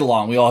just didn't get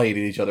along. We all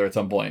hated each other at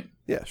some point.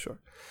 Yeah, sure.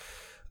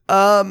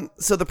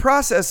 So The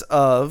Process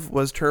Of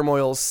was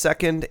Turmoil's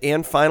second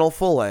and final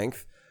full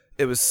length.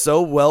 It was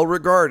so well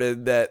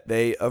regarded that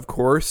they, of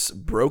course,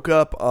 broke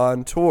up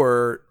on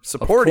tour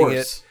supporting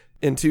it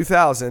in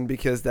 2000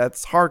 because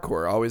that's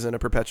hardcore, always in a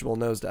perpetual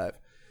nosedive.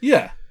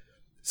 Yeah.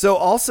 So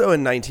also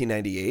in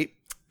 1998,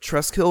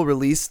 Trustkill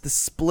released the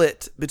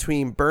split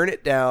between Burn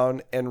It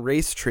Down and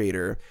Race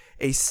Trader,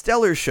 a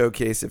stellar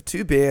showcase of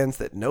two bands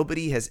that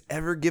nobody has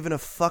ever given a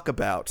fuck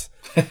about.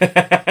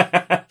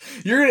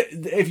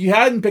 If you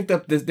hadn't picked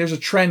up this, there's a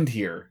trend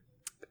here.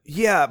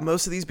 Yeah,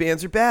 most of these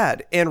bands are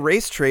bad, and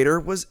Race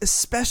Trader was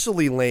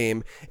especially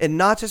lame, and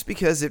not just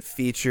because it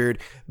featured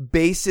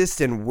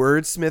bassist and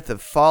wordsmith of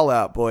Fall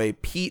Out Boy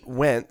Pete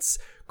Wentz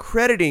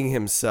crediting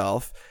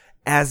himself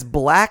as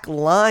Black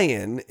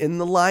Lion in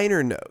the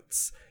liner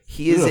notes.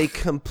 He is a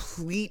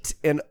complete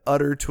and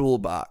utter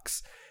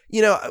toolbox.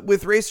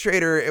 With Race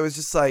Trader, it was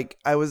just like,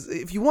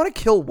 if you want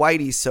to kill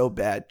Whitey so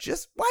bad,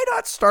 just why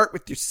not start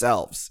with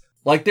yourselves?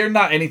 Like, they're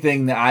not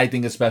anything that I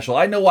think is special.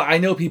 I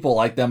know people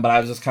like them, but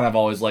I was just kind of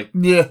always like,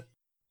 yeah.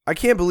 I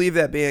can't believe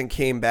that band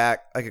came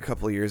back like a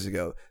couple of years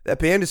ago. That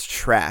band is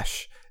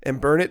trash,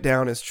 and Burn It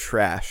Down is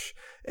trash.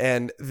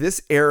 And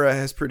this era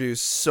has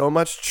produced so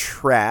much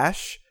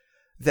trash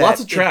that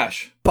lots of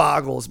trash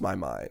boggles my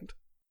mind.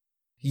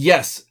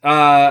 Yes.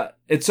 And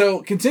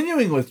so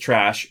continuing with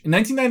trash,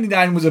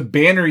 1999 was a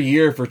banner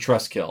year for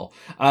Trustkill.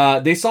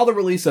 They saw the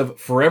release of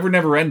Forever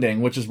Never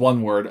Ending, which is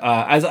one word,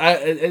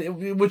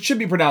 which should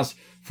be pronounced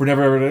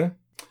Forever Never Ending.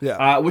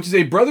 Yeah. Which is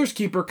a Brothers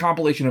Keeper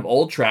compilation of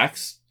old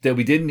tracks that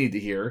we didn't need to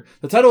hear.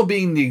 The title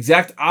being the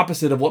exact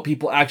opposite of what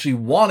people actually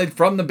wanted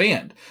from the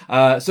band.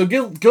 So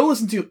go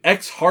listen to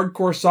X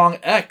Hardcore Song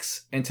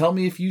X and tell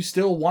me if you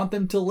still want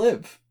them to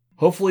live.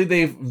 Hopefully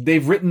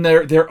they've written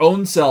their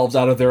own selves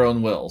out of their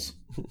own wills.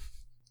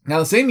 Now,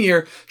 the same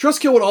year,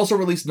 Trustkill would also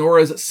release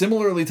Nora's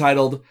similarly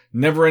titled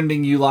Never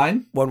Ending You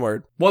Line. One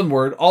word.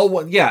 All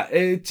one. Yeah,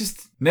 it's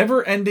just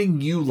Never Ending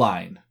You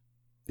Line.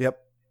 Yep.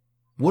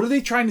 What are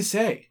they trying to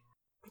say?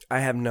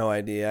 I have no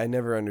idea. I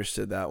never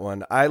understood that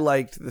one. I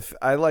liked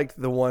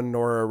the one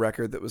Nora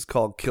record that was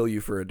called Kill You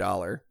for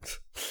 $1.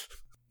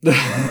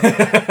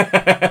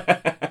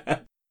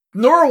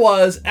 Nora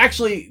was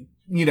actually,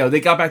 they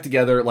got back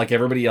together like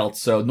everybody else.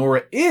 So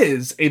Nora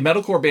is a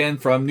metalcore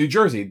band from New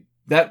Jersey.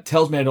 that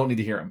tells me I don't need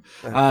to hear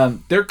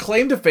him. Their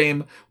claim to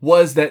fame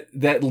was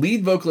that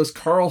lead vocalist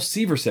Carl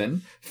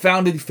Severson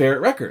founded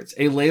Ferret Records,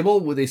 a label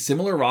with a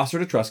similar roster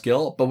to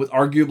Trustkill, but with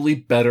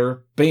arguably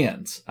better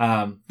bands.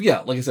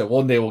 Yeah, like I said,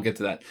 one day we'll get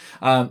to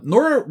that.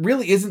 Nora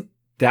really isn't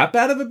that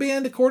bad of a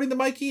band, according to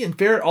Mikey, and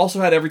Ferret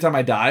also had Every Time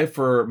I Die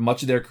for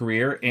much of their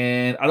career,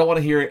 and I don't want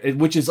to hear it,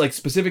 which is like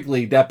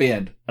specifically that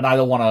band, and I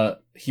don't want to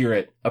hear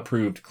it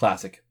approved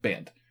classic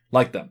band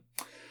like them.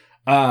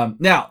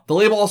 Now, the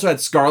label also had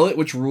Scarlet,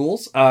 which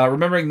rules.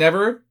 Remembering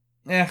Never,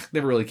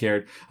 never really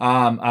cared.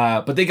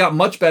 But they got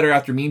much better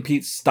after Mean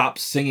Pete stopped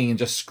singing and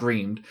just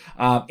screamed.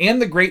 And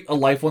The Great A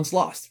Life Once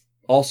Lost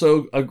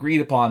also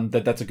agreed upon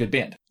that that's a good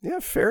band. Yeah,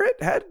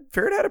 Ferret had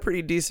a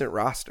pretty decent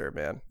roster,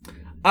 man.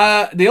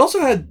 They also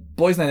had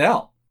Boys Night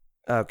Out.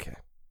 Okay.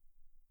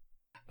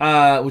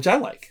 Which I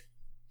like.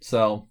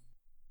 So,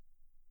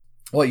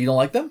 what, you don't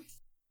like them?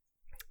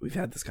 We've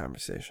had this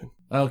conversation.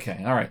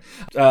 Okay, all right.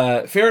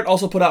 Ferret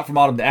also put out From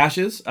Autumn to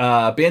Ashes,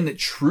 a band that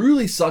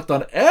truly sucked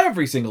on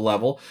every single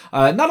level,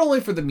 not only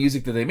for the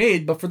music that they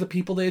made, but for the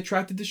people they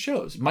attracted to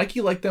shows.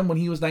 Mikey liked them when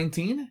he was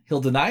 19.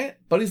 He'll deny it,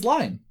 but he's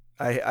lying.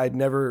 I'd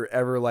never,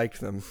 ever liked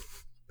them.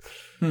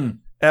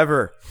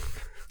 Ever.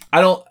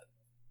 I don't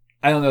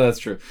know that's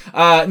true.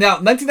 Now,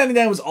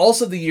 1999 was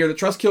also the year that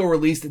Trustkill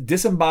released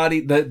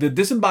the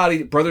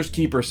Disembodied Brothers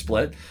Keeper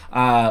split,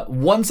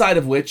 one side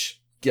of which,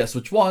 guess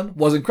which one,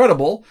 was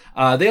incredible.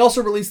 They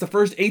also released the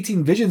first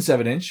 18 Vision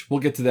 7-inch. We'll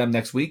get to them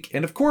next week.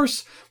 And of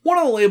course, one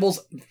of the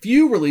label's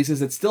few releases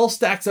that still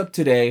stacks up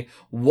today,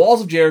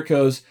 Walls of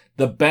Jericho's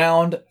The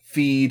Bound,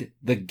 Feed,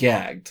 The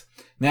Gagged.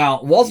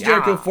 Now, Walls of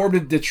Jericho formed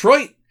in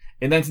Detroit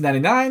in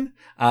 1999.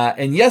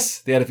 And yes,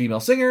 they had a female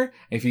singer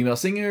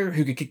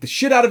who could kick the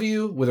shit out of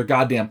you with her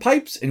goddamn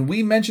pipes. And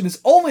we mention this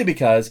only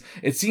because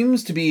it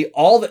seems to be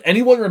all that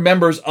anyone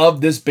remembers of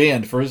this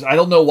band for, I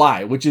don't know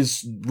why, which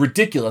is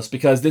ridiculous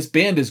because this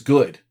band is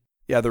good.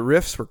 Yeah, the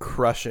riffs were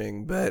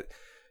crushing, but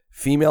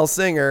female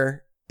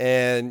singer,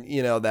 and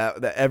you know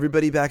that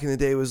everybody back in the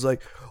day was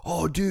like,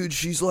 oh dude,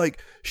 she's like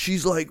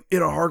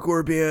in a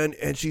hardcore band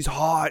and she's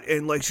hot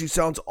and like she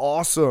sounds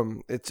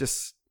awesome. It's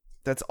just,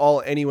 that's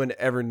all anyone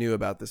ever knew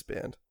about this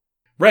band.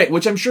 Right,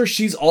 which I'm sure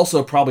she's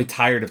also probably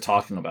tired of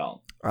talking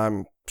about.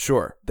 I'm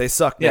sure. They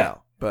suck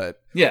now,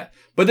 but... Yeah,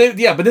 but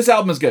this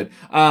album is good.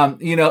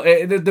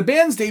 The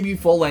band's debut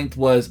full-length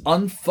was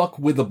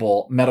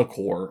unfuckwithable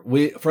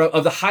metalcore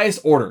of the highest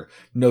order.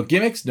 No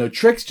gimmicks, no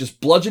tricks, just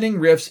bludgeoning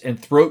riffs and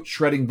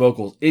throat-shredding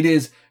vocals. It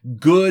is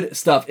good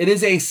stuff. It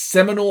is a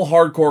seminal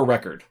hardcore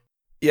record.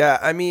 Yeah,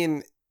 I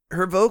mean,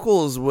 her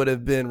vocals would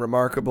have been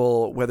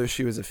remarkable whether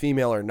she was a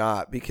female or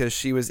not, because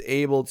she was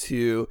able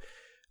to,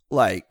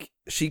 like...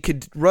 She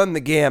could run the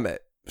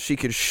gamut. She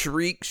could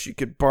shriek. She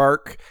could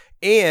bark,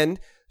 and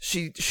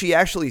she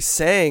actually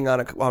sang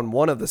on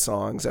one of the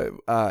songs,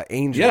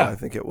 "Angel," I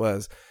think it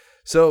was.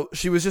 So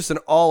she was just an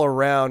all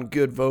around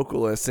good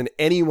vocalist, and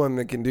anyone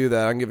that can do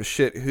that, I don't give a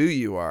shit who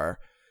you are.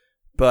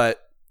 But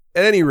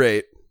at any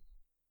rate,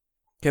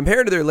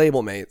 compared to their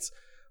label mates,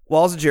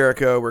 Walls of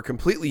Jericho were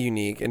completely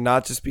unique, and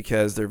not just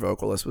because their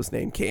vocalist was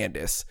named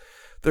Candace.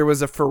 There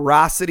was a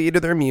ferocity to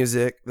their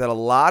music that a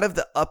lot of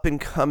the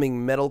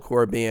up-and-coming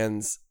metalcore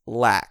bands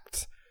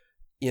lacked.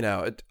 You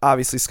know,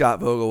 obviously Scott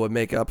Vogel would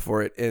make up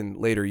for it in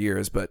later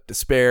years, but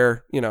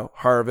Despair,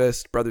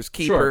 Harvest, Brothers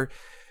Keeper,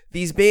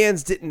 these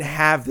bands didn't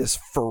have this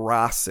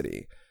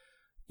ferocity.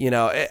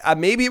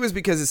 Maybe it was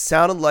because it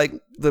sounded like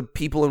the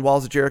people in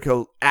Walls of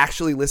Jericho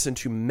actually listened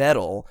to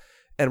metal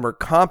and were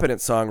competent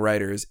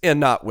songwriters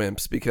and not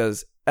wimps,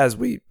 because... as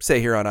we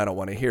say here on I Don't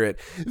Want to Hear It,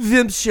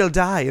 Vimps shall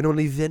die and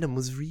only Venom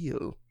was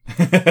real.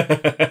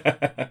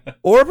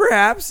 Or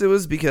perhaps it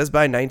was because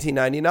by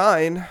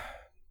 1999,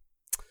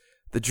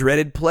 the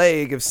dreaded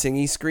plague of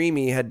Singy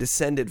Screamy had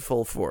descended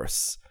full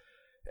force,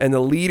 and the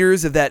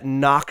leaders of that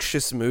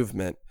noxious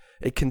movement,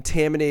 a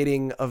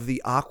contaminating of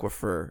the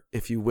aquifer,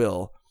 if you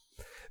will,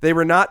 they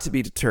were not to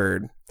be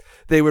deterred.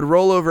 They would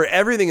roll over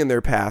everything in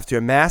their path to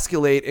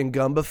emasculate and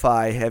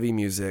gumbify heavy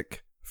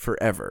music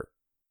forever.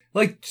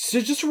 Like,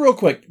 so just real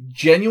quick,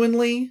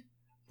 genuinely,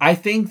 I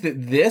think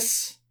that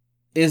this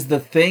is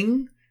the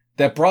thing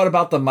that brought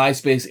about the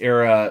MySpace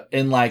era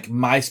and like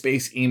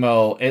MySpace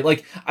emo. And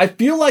like, I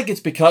feel like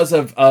it's because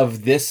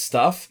of this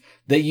stuff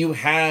that you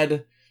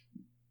had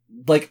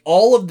like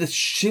all of the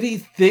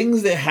shitty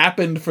things that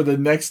happened for the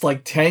next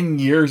like 10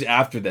 years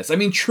after this. I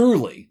mean,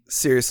 truly.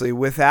 Seriously,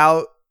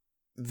 without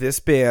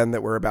this band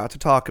that we're about to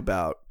talk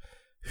about,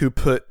 who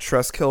put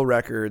Trustkill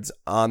Records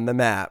on the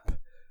map,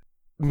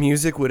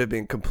 music would have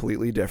been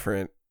completely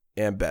different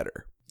and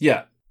better.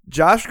 Yeah.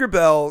 Josh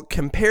Grabel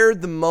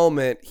compared the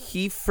moment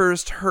he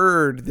first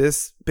heard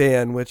this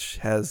band, which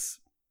has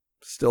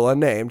still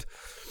unnamed.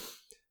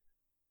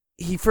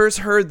 He first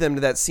heard them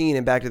to that scene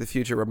in Back to the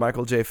Future where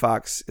Michael J.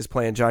 Fox is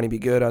playing Johnny B.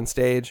 Good on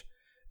stage,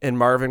 and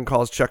Marvin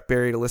calls Chuck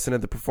Berry to listen to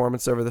the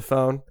performance over the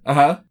phone.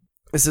 Uh-huh.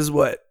 This is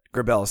what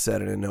Grabel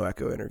said in a No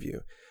Echo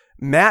interview.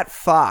 Matt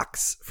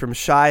Fox from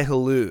Shai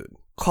Hulud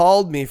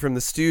called me from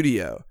the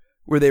studio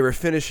where they were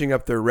finishing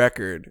up their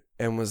record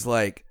and was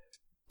like,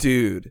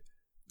 dude,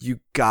 You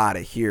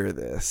gotta hear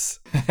this.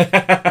 If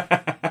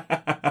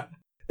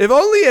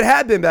only it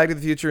had been Back to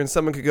the Future and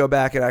someone could go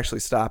back and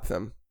actually stop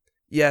them.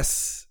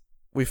 Yes,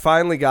 we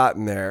finally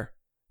gotten there.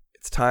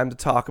 It's time to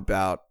talk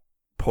about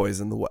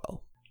Poison the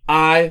Well.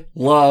 I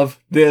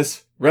love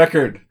this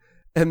record.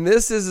 And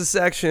this is a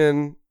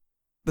section,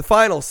 the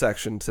final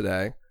section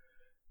today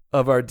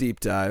of our deep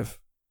dive.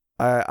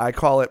 I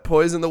call it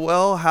Poison the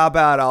Well. How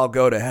about I'll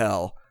go to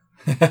hell?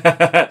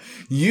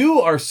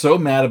 You are so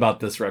mad about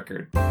this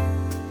record.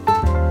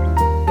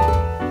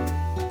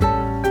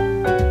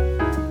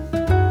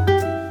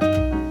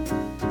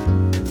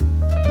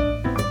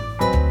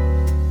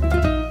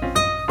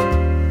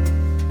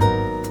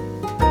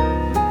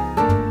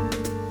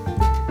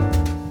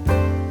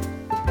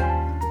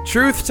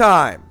 Truth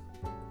time.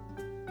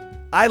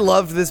 I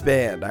loved this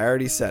band. I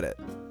already said it.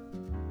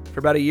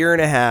 For about a year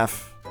and a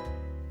half.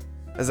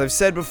 As I've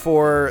said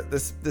before,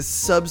 this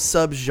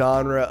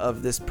sub-genre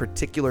of this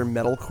particular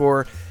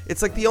metalcore,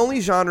 it's like the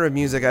only genre of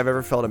music I've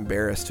ever felt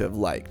embarrassed to have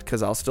liked,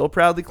 because I'll still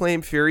proudly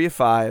claim Fury of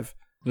Five,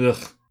 Ugh.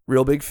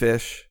 Real Big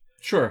Fish.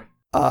 Sure.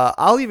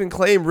 I'll even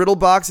claim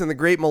Riddlebox and The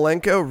Great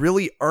Malenko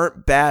really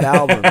aren't bad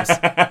albums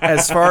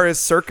as far as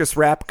circus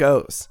rap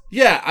goes.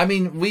 Yeah, I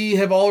mean, we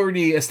have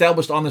already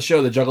established on the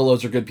show that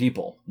Juggalos are good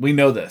people. We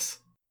know this.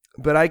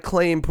 But I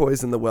claim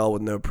Poison the Well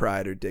with no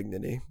pride or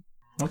dignity.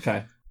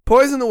 Okay.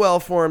 Poison the Well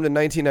formed in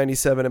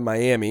 1997 in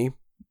Miami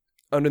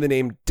under the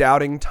name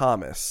Doubting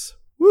Thomas.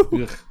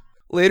 Woo.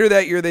 Later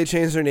that year, they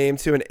changed their name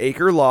to An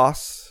Acre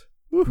Loss.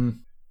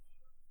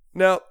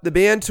 Now, the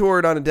band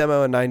toured on a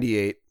demo in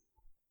 98.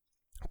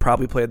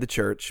 Probably played the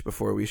church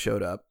before we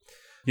showed up.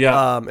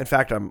 Yeah. In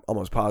fact, I'm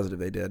almost positive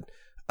they did.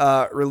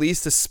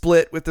 Released a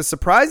split with the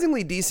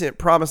surprisingly decent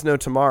Promise No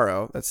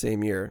Tomorrow that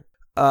same year.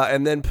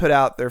 And then put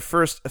out their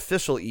first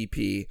official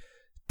EP,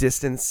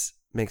 Distance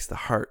Makes the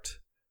Heart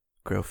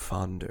Grow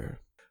Fonder.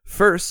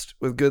 First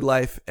with Good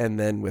Life and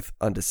then with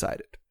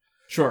Undecided.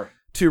 Sure.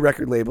 Two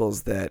record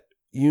labels that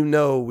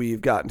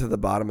we've gotten to the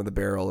bottom of the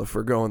barrel if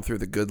we're going through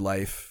the Good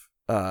Life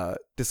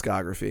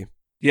discography.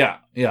 Yeah.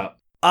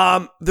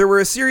 There were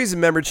a series of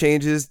member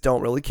changes,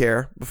 don't really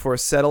care, before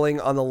settling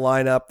on the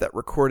lineup that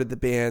recorded the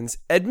band's,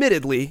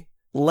 admittedly,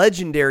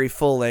 legendary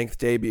full-length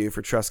debut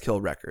for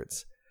Trustkill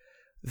Records.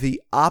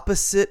 The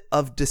Opposite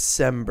of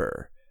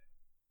December,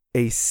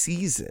 a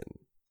season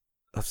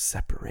of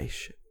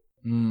separation.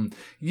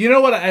 You know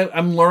what?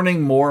 I'm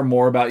learning more and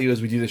more about you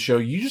as we do the show.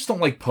 You just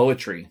don't like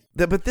poetry.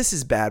 But this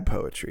is bad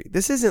poetry.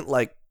 This isn't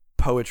like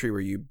poetry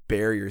where you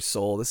bare your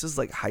soul. This is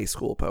like high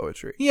school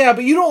poetry. Yeah,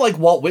 but you don't like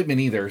Walt Whitman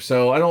either,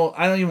 so I don't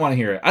even want to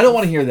hear it. I don't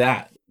want to hear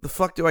that. The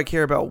fuck do I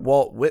care about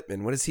Walt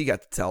Whitman? What has he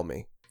got to tell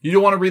me? You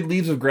don't want to read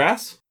Leaves of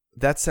Grass?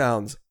 That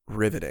sounds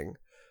riveting.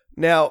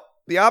 Now,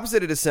 The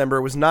Opposite of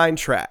December was 9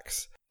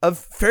 tracks of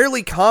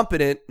fairly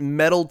competent,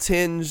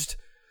 metal-tinged,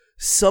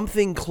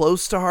 something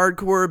close to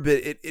hardcore,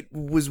 but it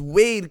was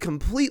weighed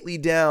completely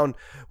down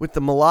with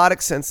the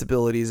melodic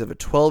sensibilities of a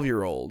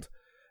 12-year-old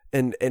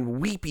and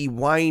weepy,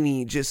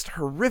 whiny, just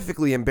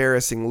horrifically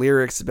embarrassing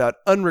lyrics about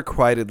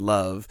unrequited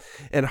love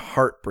and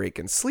heartbreak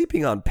and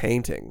sleeping on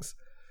paintings.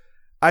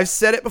 I've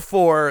said it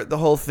before, the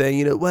whole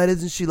thing, why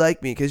doesn't she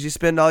like me? Because you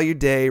spend all your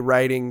day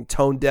writing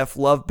tone-deaf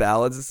love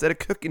ballads instead of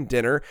cooking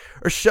dinner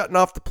or shutting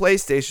off the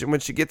PlayStation when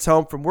she gets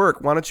home from work.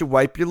 Why don't you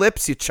wipe your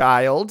lips, you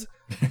child?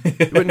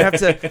 You wouldn't have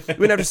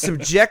to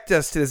subject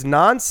us to this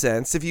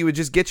nonsense if you would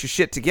just get your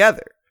shit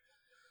together.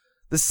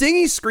 The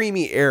singy,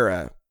 screamy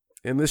era,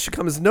 and this should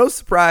come as no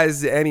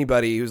surprise to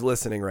anybody who's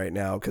listening right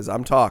now, because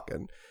I'm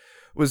talking,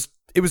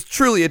 it was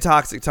truly a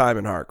toxic time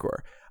in hardcore.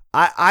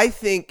 I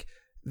think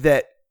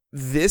that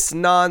this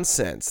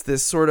nonsense,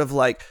 this sort of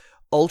like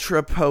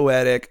ultra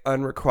poetic,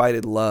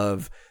 unrequited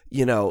love,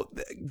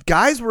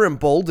 guys were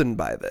emboldened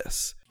by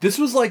this. This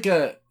was like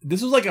a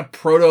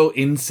proto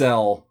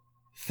incel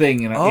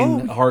thing in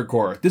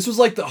hardcore. This was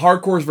like the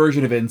hardcore's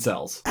version of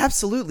incels.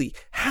 Absolutely.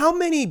 How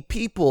many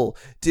people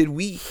did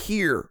we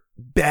hear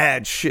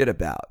bad shit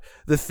about?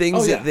 The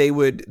things that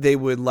they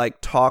would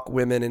like talk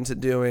women into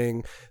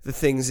doing, the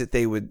things that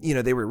they would,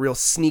 they were real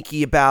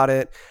sneaky about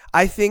it.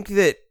 I think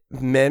that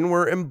men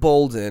were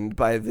emboldened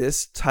by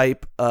this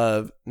type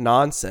of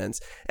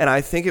nonsense, and I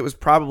think it was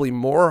probably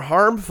more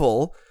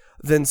harmful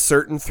than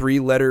certain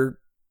 3-letter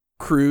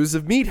crews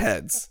of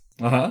meatheads.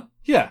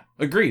 Yeah,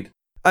 agreed.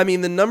 I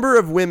mean, the number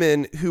of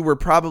women who were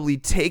probably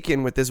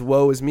taken with this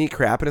woe is me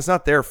crap, and it's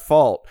not their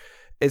fault.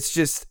 It's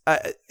just,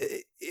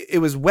 it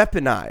was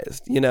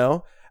weaponized,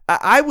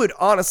 I would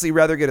honestly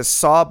rather get a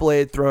saw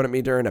blade thrown at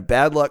me during a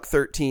Bad Luck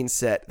 13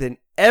 set than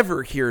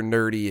ever hear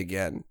Nerdy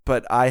again,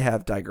 but I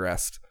have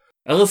digressed.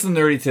 I listened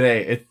to Nerdy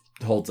today. It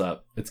holds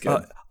up. It's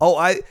good.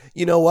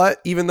 You know what?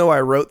 Even though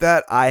I wrote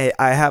that, I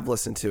have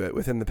listened to it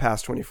within the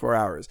past 24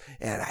 hours,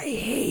 and I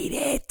hate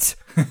it.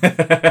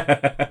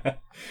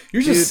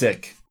 You're just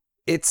sick.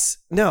 It's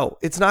not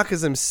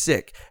because I'm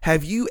sick.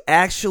 Have you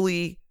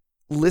actually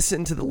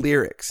listened to the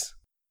lyrics?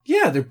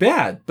 Yeah, they're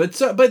bad, but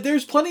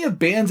there's plenty of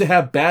bands that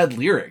have bad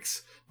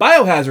lyrics.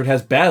 Biohazard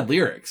has bad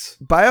lyrics.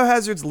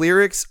 Biohazard's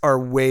lyrics are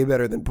way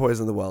better than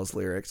Poison the Well's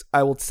lyrics.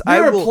 I will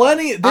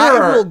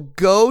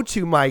go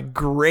to my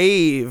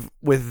grave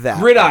with that.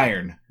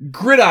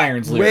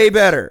 Gridiron's lyrics. Way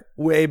better.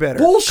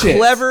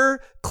 Bullshit.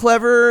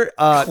 Clever,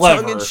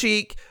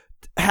 tongue-in-cheek.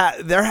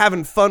 They're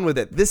having fun with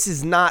it. This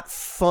is not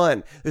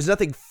fun. There's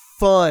nothing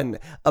fun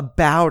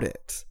about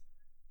it.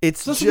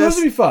 It's just supposed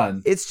to be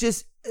fun. It's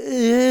just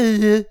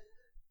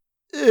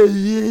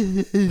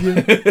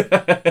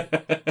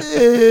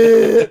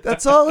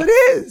that's all it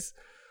is.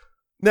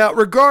 Now,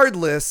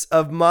 regardless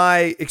of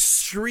my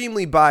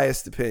extremely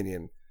biased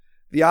opinion,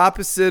 the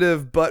opposite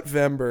of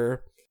Buttvember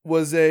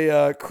was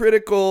a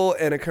critical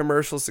and a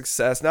commercial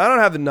success. Now, I don't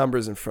have the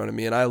numbers in front of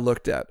me, and I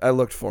looked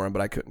for them,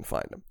 but I couldn't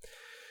find them.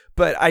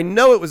 But I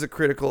know it was a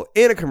critical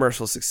and a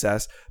commercial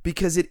success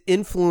because it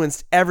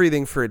influenced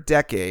everything for a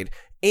decade,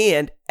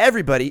 and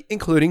everybody,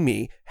 including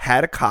me,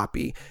 had a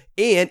copy,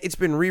 and it's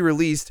been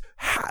re-released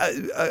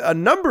a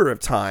number of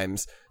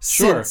times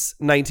since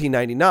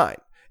 1999.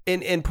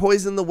 And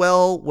Poison the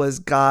Well was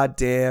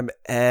goddamn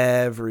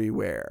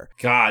everywhere.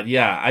 God,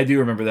 yeah, I do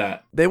remember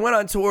that. They went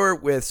on tour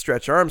with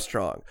Stretch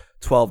Armstrong,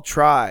 12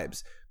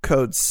 Tribes,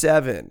 Code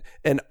 7,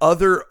 and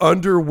other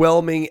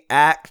underwhelming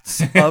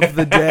acts of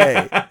the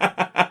day.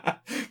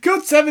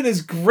 Code 7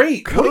 is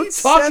great. What are you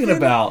talking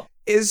about?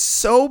 Is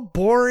so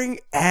boring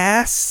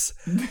ass.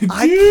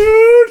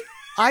 Dude.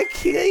 I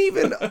can't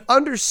even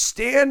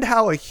understand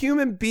how a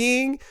human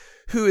being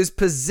who is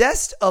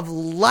possessed of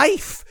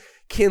life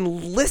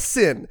can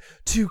listen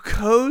to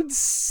Code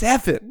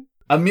 7.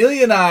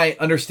 Amelia and I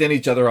understand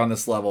each other on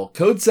this level.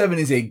 Code 7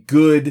 is a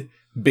good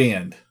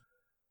band.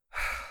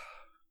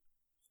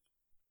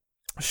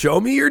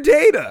 Show me your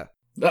data.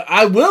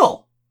 I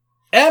will.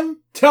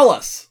 M, tell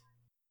us.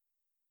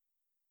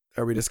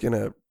 Are we just going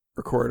to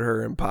record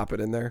her and pop it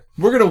in there?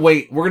 We're going to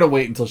wait. We're going to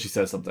wait until she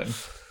says something.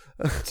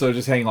 So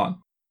just hang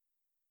on.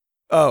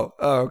 Oh,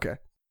 okay.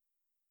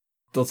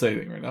 Don't say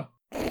anything right now.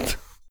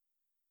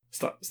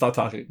 Stop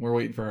talking. We're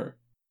waiting for her.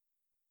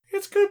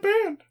 It's a good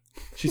band.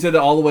 She said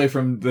that all the way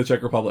from the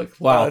Czech Republic.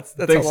 Wow. That's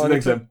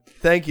thanks, Em.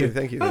 Thank you.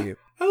 I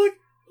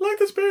like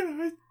this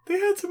band. They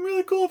had some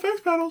really cool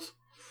effects panels.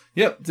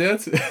 Yep,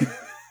 that's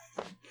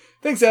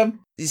Thanks,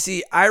 Em. You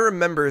see, I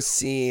remember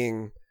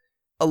seeing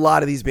a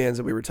lot of these bands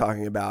that we were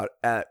talking about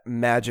at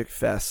Magic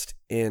Fest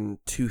in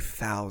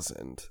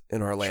 2000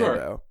 in Orlando.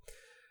 Sure.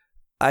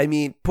 I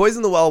mean,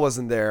 Poison the Well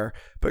wasn't there,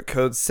 but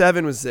Code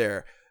 7 was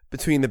there.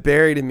 Between the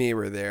Buried and Me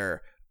were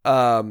there.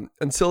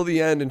 Until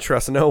the End and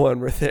Trust No One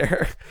were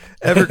there.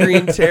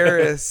 Evergreen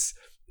Terrace,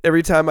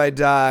 Every Time I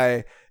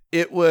Die.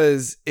 It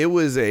was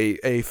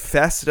a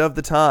fest of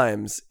the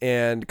times,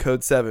 and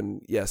Code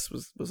 7, yes,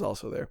 was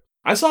also there.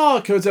 I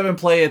saw Code 7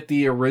 play at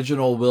the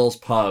original Will's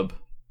Pub.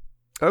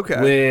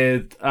 Okay.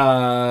 With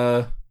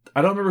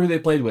I don't remember who they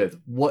played with.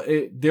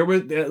 There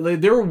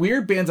were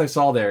weird bands I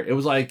saw there. It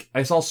was like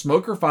I saw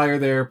Smoker Fire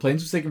there,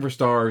 Planes Mistaken for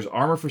Stars,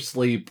 Armor for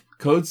Sleep,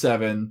 Code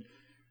 7.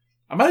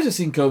 I might have just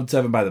seen Code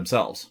 7 by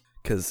themselves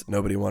because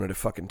nobody wanted to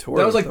fucking tour.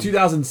 That was like them.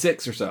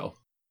 2006 or so.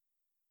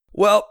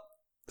 Well,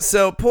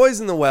 so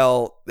Poison the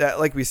Well,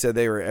 like we said,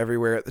 they were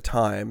everywhere at the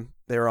time.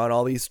 They were on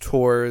all these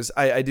tours.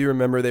 I do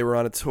remember they were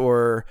on a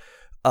tour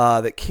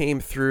that came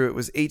through. It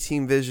was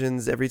 18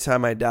 Visions, Every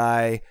Time I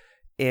Die,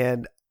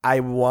 and I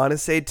want to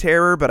say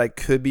Terror, but I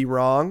could be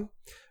wrong.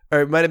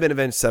 Or it might have been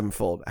Avenged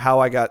Sevenfold.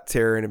 How I got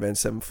Terror and Avenged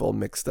Sevenfold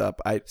mixed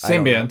up.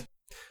 Same band.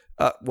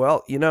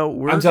 Well, you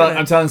know, I'm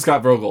telling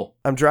Scott Vogel.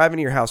 I'm driving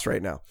to your house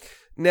right now.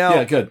 Now,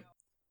 yeah, good.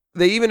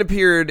 They even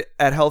appeared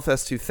at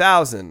Hellfest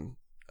 2000.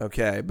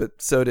 Okay,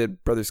 but so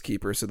did Brothers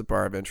Keeper, so the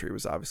bar of entry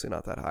was obviously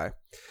not that high.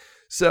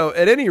 So,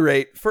 at any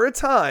rate, for a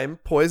time,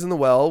 Poison the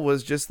Well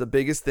was just the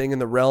biggest thing in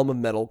the realm of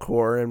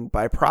metalcore, and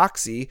by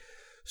proxy,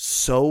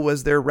 so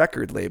was their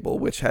record label,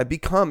 which had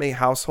become a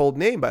household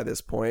name by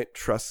this point,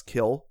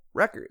 Trustkill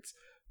Records.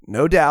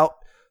 No doubt,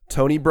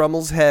 Tony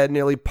Brummel's head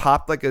nearly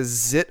popped like a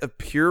zit of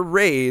pure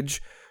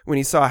rage when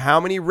he saw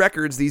how many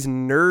records these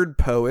nerd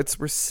poets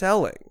were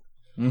selling.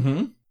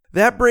 Mm-hmm.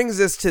 That brings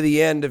us to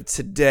the end of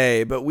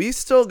today, but we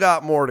still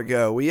got more to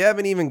go. We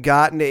haven't even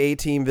gotten to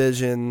 18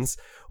 Visions.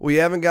 We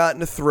haven't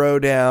gotten to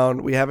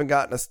Throwdown. We haven't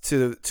gotten us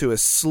to a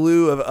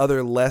slew of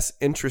other less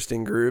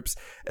interesting groups,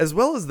 as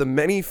well as the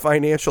many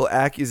financial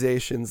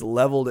accusations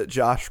leveled at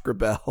Josh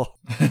Grabel.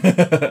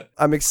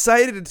 I'm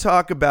excited to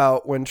talk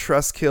about when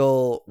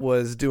Trustkill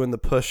was doing the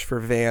push for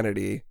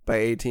Vanity by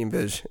 18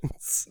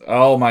 Visions.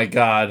 Oh my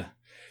God.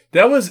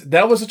 That was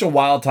such a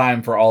wild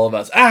time for all of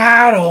us.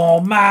 I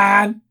don't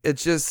mind.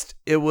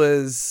 It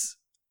was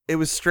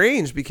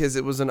strange because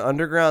it was an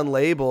underground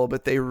label,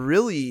 but they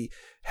really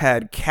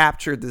had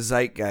captured the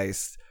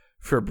zeitgeist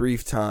for a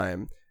brief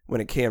time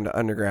when it came to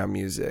underground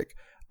music.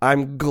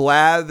 I'm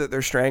glad that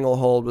their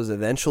stranglehold was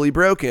eventually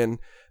broken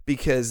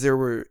because there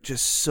were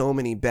just so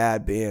many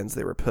bad bands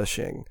they were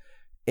pushing,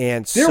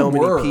 and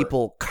many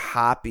people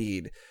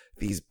copied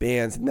these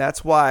bands, and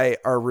that's why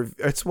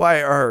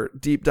our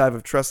deep dive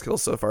of Trustkill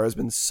so far has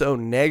been so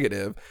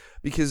negative,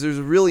 because there's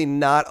really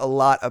not a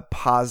lot of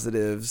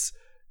positives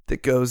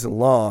that goes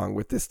along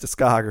with this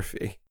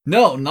discography.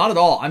 No, not at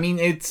all. I mean,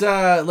 it's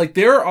like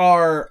there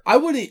are.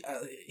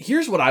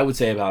 Here's what I would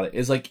say about it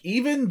is like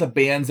even the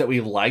bands that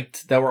we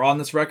liked that were on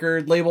this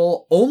record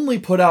label only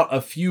put out a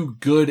few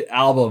good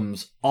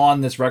albums on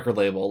this record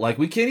label. Like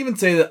we can't even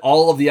say that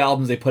all of the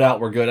albums they put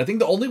out were good. I think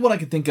the only one I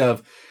could think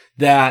of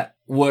that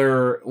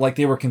were like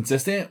they were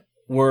consistent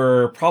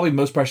were probably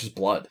Most Precious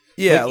Blood.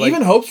 Yeah, like,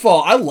 even Hopes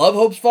Fall. I love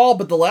Hopes Fall,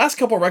 but the last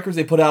couple records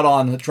they put out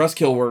on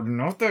Trustkill were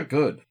not that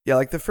good. Yeah,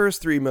 like the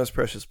first 3 Most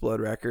Precious Blood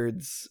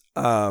records.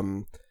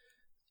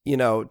 You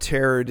know,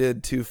 Terror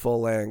did 2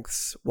 full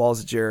lengths,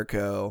 Walls of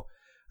Jericho.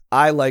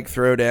 I like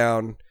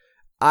Throwdown.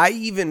 I'm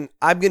going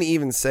to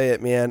even say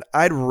it, man.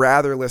 I'd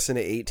rather listen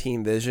to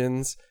 18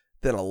 Visions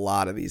than a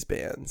lot of these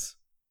bands.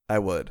 I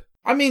would.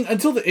 I mean,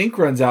 Until the Ink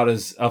Runs Out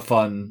is a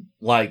fun,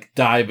 like,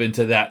 dive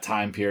into that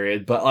time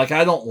period. But, like,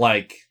 I don't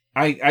like...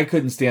 I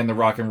couldn't stand the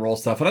rock and roll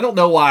stuff. And I don't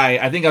know why.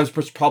 I think I was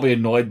probably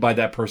annoyed by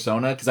that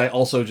persona because I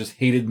also just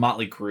hated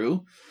Motley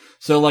Crue.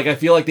 So, like, I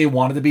feel like they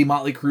wanted to be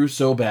Motley Crue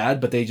so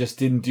bad, but they just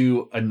didn't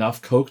do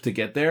enough coke to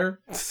get there.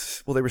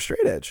 Well, they were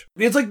straight edge.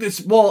 It's like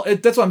this. Well,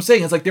 that's what I'm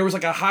saying. It's like there was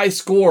like a high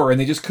score, and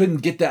they just couldn't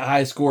get that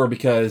high score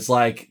because,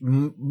 like,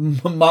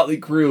 Motley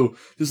Crue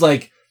just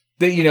like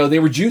they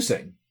were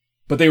juicing,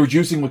 but they were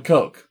juicing with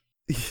coke.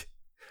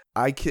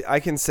 I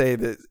can say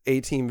that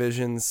 18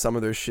 Visions, some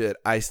of their shit,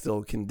 I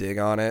still can dig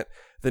on it.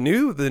 The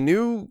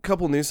new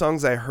couple new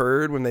songs I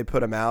heard when they put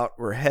them out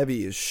were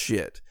heavy as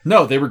shit.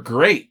 No, they were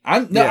great.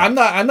 I'm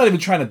not even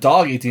trying to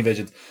dog 18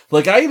 Visions.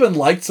 Like I even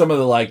liked some of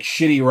the like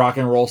shitty rock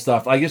and roll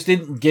stuff. I just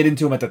didn't get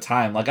into them at the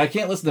time. Like I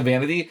can't listen to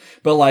Vanity,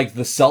 but like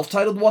the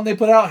self-titled one they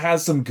put out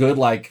has some good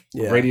like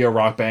radio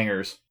rock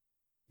bangers.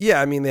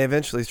 Yeah, I mean they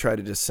eventually tried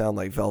to just sound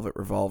like Velvet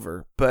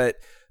Revolver, but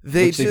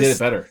they did it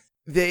better.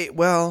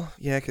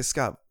 Because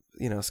Scott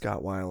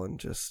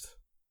Weiland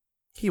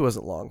he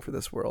wasn't long for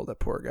this world, that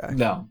poor guy.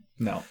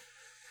 No.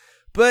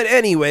 But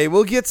anyway,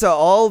 we'll get to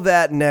all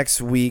that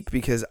next week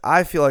because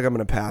I feel like I'm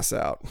going to pass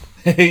out.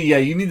 Yeah,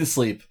 you need to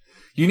sleep.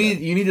 You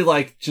need to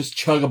like just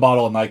chug a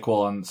bottle of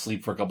NyQuil and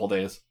sleep for a couple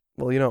days.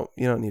 Well, you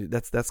don't need it.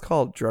 That's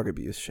called drug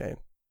abuse, Shane.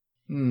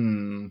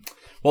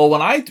 Well,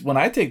 when I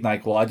take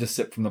NyQuil, I just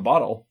sip from the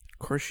bottle.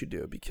 Of course you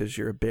do, because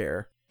you're a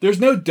bear. There's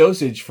no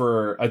dosage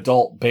for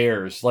adult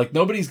bears. Like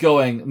nobody's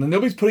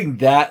putting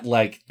that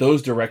like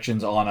those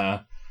directions on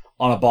a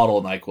bottle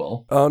of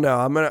NyQuil. Oh no,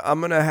 I'm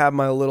gonna have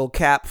my little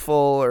cap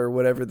full or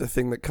whatever the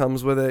thing that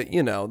comes with it.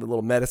 You know, the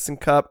little medicine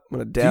cup. I'm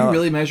gonna down. Do you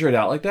really measure it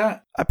out like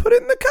that? I put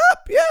it in the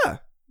cup. Yeah,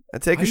 I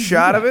take a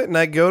shot of it and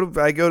I go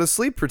to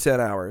sleep for 10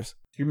 hours.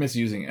 You're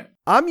misusing it.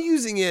 I'm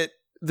using it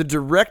the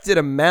directed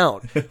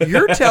amount.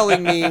 You're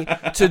telling me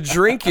to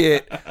drink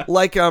it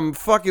like I'm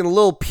fucking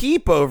Lil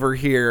Peep over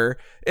here,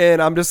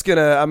 and I'm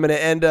gonna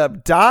end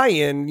up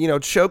dying.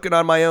 Choking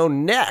on my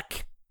own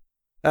neck.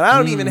 And I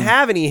don't even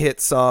have any hit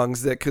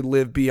songs that could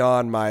live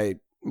beyond my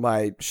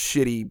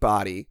shitty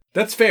body.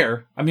 That's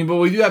fair. I mean, but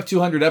we do have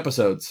 200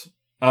 episodes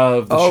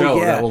of the show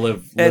that will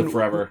live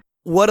forever.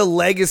 What a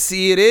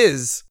legacy it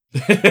is.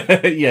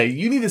 Yeah,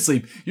 you need to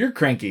sleep. You're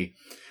cranky.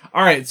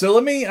 All right, so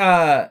let me...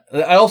 I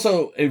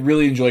also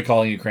really enjoy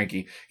calling you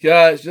cranky.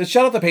 Shout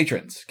out the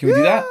patrons. Can we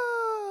do that?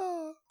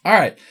 All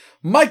right.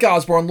 Mike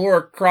Osborne,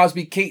 Laura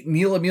Crosby, Kate,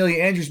 Neil,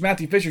 Amelia Andrews,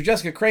 Matthew Fisher,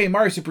 Jessica Cray,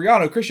 Mario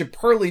Cipriano, Christian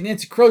Purley,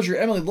 Nancy Crozier,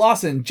 Emily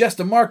Lawson, Jess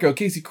DeMarco,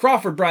 Casey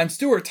Crawford, Brian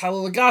Stewart,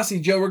 Tyler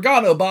Lagasse, Joe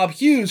Regano, Bob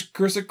Hughes,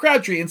 Carissa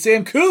Crabtree, and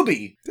Sam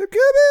Kuby. Sam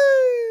Kuby!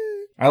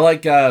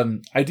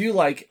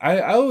 I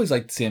always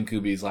liked Sam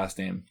Kuby's last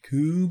name.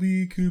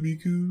 Kuby.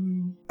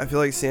 I feel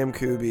like Sam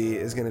Kuby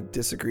is going to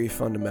disagree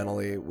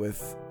fundamentally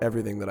with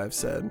everything that I've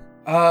said.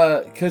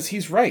 Because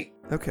he's right.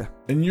 Okay.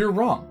 And you're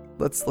wrong.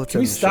 Let's Can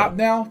we stop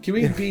now? Can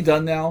we be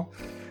done now?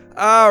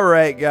 All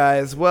right,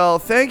 guys. Well,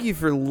 thank you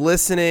for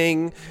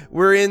listening.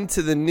 We're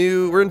into the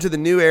new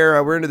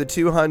era. We're into the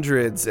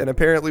 200s, and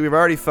apparently we've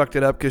already fucked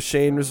it up because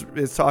Shane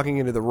is talking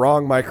into the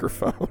wrong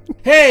microphone.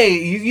 Hey,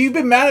 you've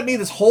been mad at me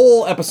this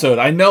whole episode.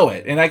 I know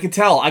it, and I could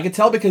tell. I could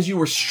tell because you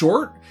were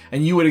short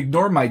and you would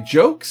ignore my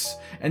jokes,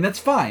 and that's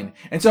fine.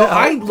 And so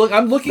I'm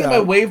looking at my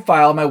wave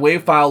file. My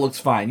wave file looks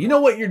fine. You know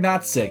what? You're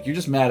not sick. You're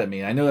just mad at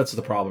me. I know that's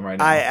the problem right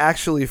now. I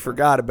actually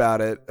forgot about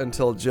it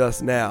until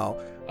just now.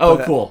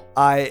 Oh, cool.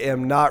 I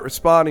am not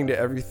responding to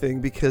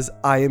everything because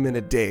I am in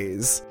a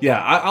daze.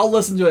 Yeah, I'll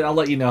listen to it. I'll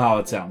let you know how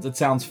it sounds. It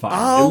sounds fine.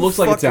 It looks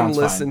like it sounds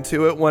fine. I'll listen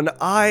to it when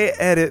I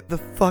edit the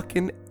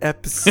fucking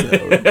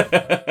episode.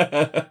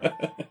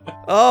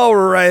 All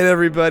right,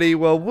 everybody.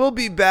 Well, we'll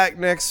be back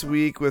next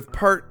week with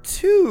part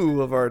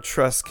 2 of our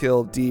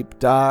Trustkill deep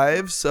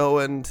dive. So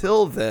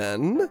until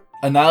then,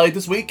 annihilate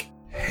this week.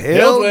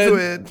 Hail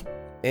Dwid.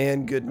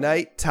 And good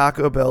night,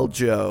 Taco Bell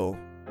Joe,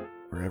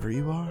 wherever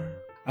you are.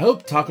 I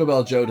hope Taco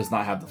Bell Joe does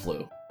not have the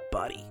flu.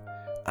 Buddy,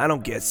 I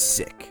don't get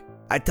sick.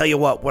 I tell you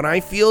what, when I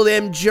feel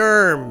them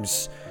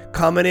germs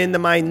coming into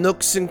my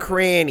nooks and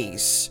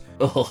crannies,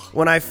 Ugh.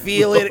 When I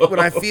feel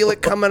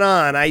it coming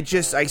on, I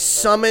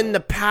summon the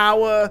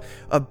power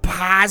of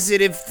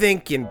positive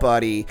thinking,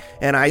 buddy,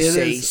 and I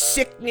say,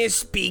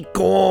 sickness be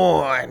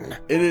gone.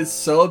 It is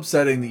so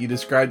upsetting that you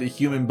described the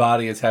human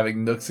body as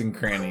having nooks and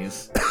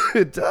crannies.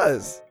 It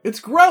does. It's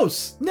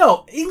gross.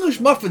 No, English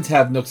muffins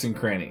have nooks and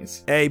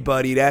crannies. Hey,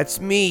 buddy,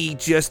 that's me,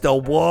 just a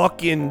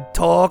walking,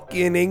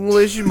 talking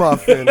English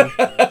muffin.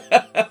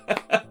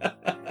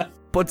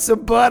 Put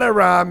some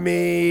butter on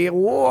me.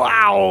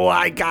 Wow,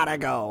 I gotta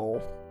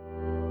go.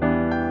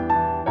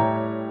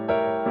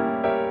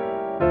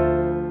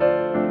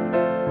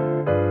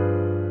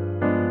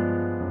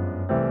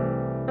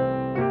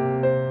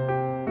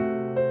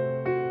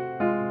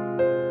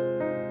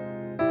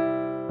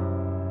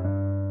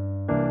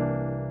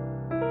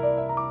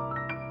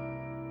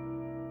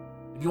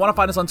 If you want to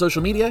find us on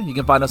social media, you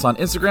can find us on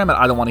Instagram at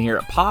I Don't Want to Hear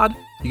It Pod.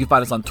 You can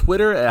find us on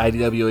Twitter at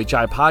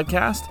IDWHI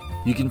Podcast.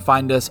 You can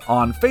find us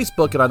on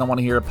Facebook at I Don't Want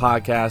to Hear It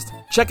Podcast.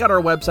 Check out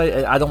our website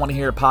at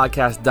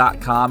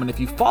IDon'tWantToHearItPodcast.com. And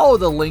if you follow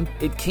the link,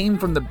 it came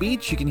from the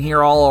beach. You can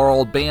hear all our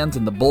old bands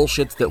and the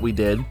bullshits that we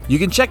did. You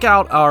can check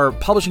out our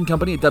publishing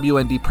company at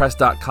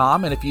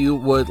WNDpress.com. And if you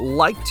would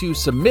like to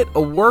submit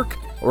a work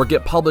or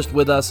get published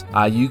with us,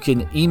 you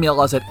can email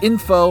us at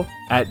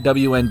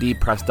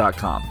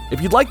info@WNDpress.com.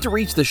 If you'd like to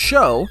reach the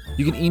show,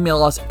 you can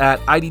email us at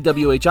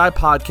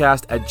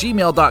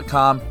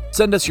IDWHIpodcast@gmail.com.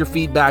 Send us your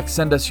feedback,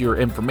 send us your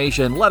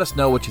information, let us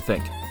know what you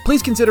think.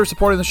 Please consider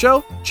supporting the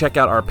show. Check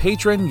out our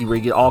Patreon, where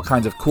you get all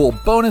kinds of cool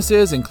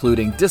bonuses,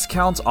 including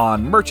discounts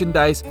on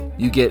merchandise.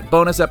 You get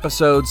bonus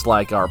episodes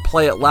like our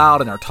Play It Loud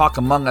and our Talk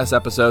Among Us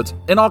episodes,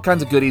 and all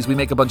kinds of goodies. We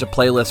make a bunch of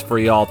playlists for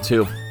y'all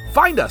too.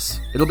 Find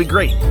us. It'll be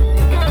great.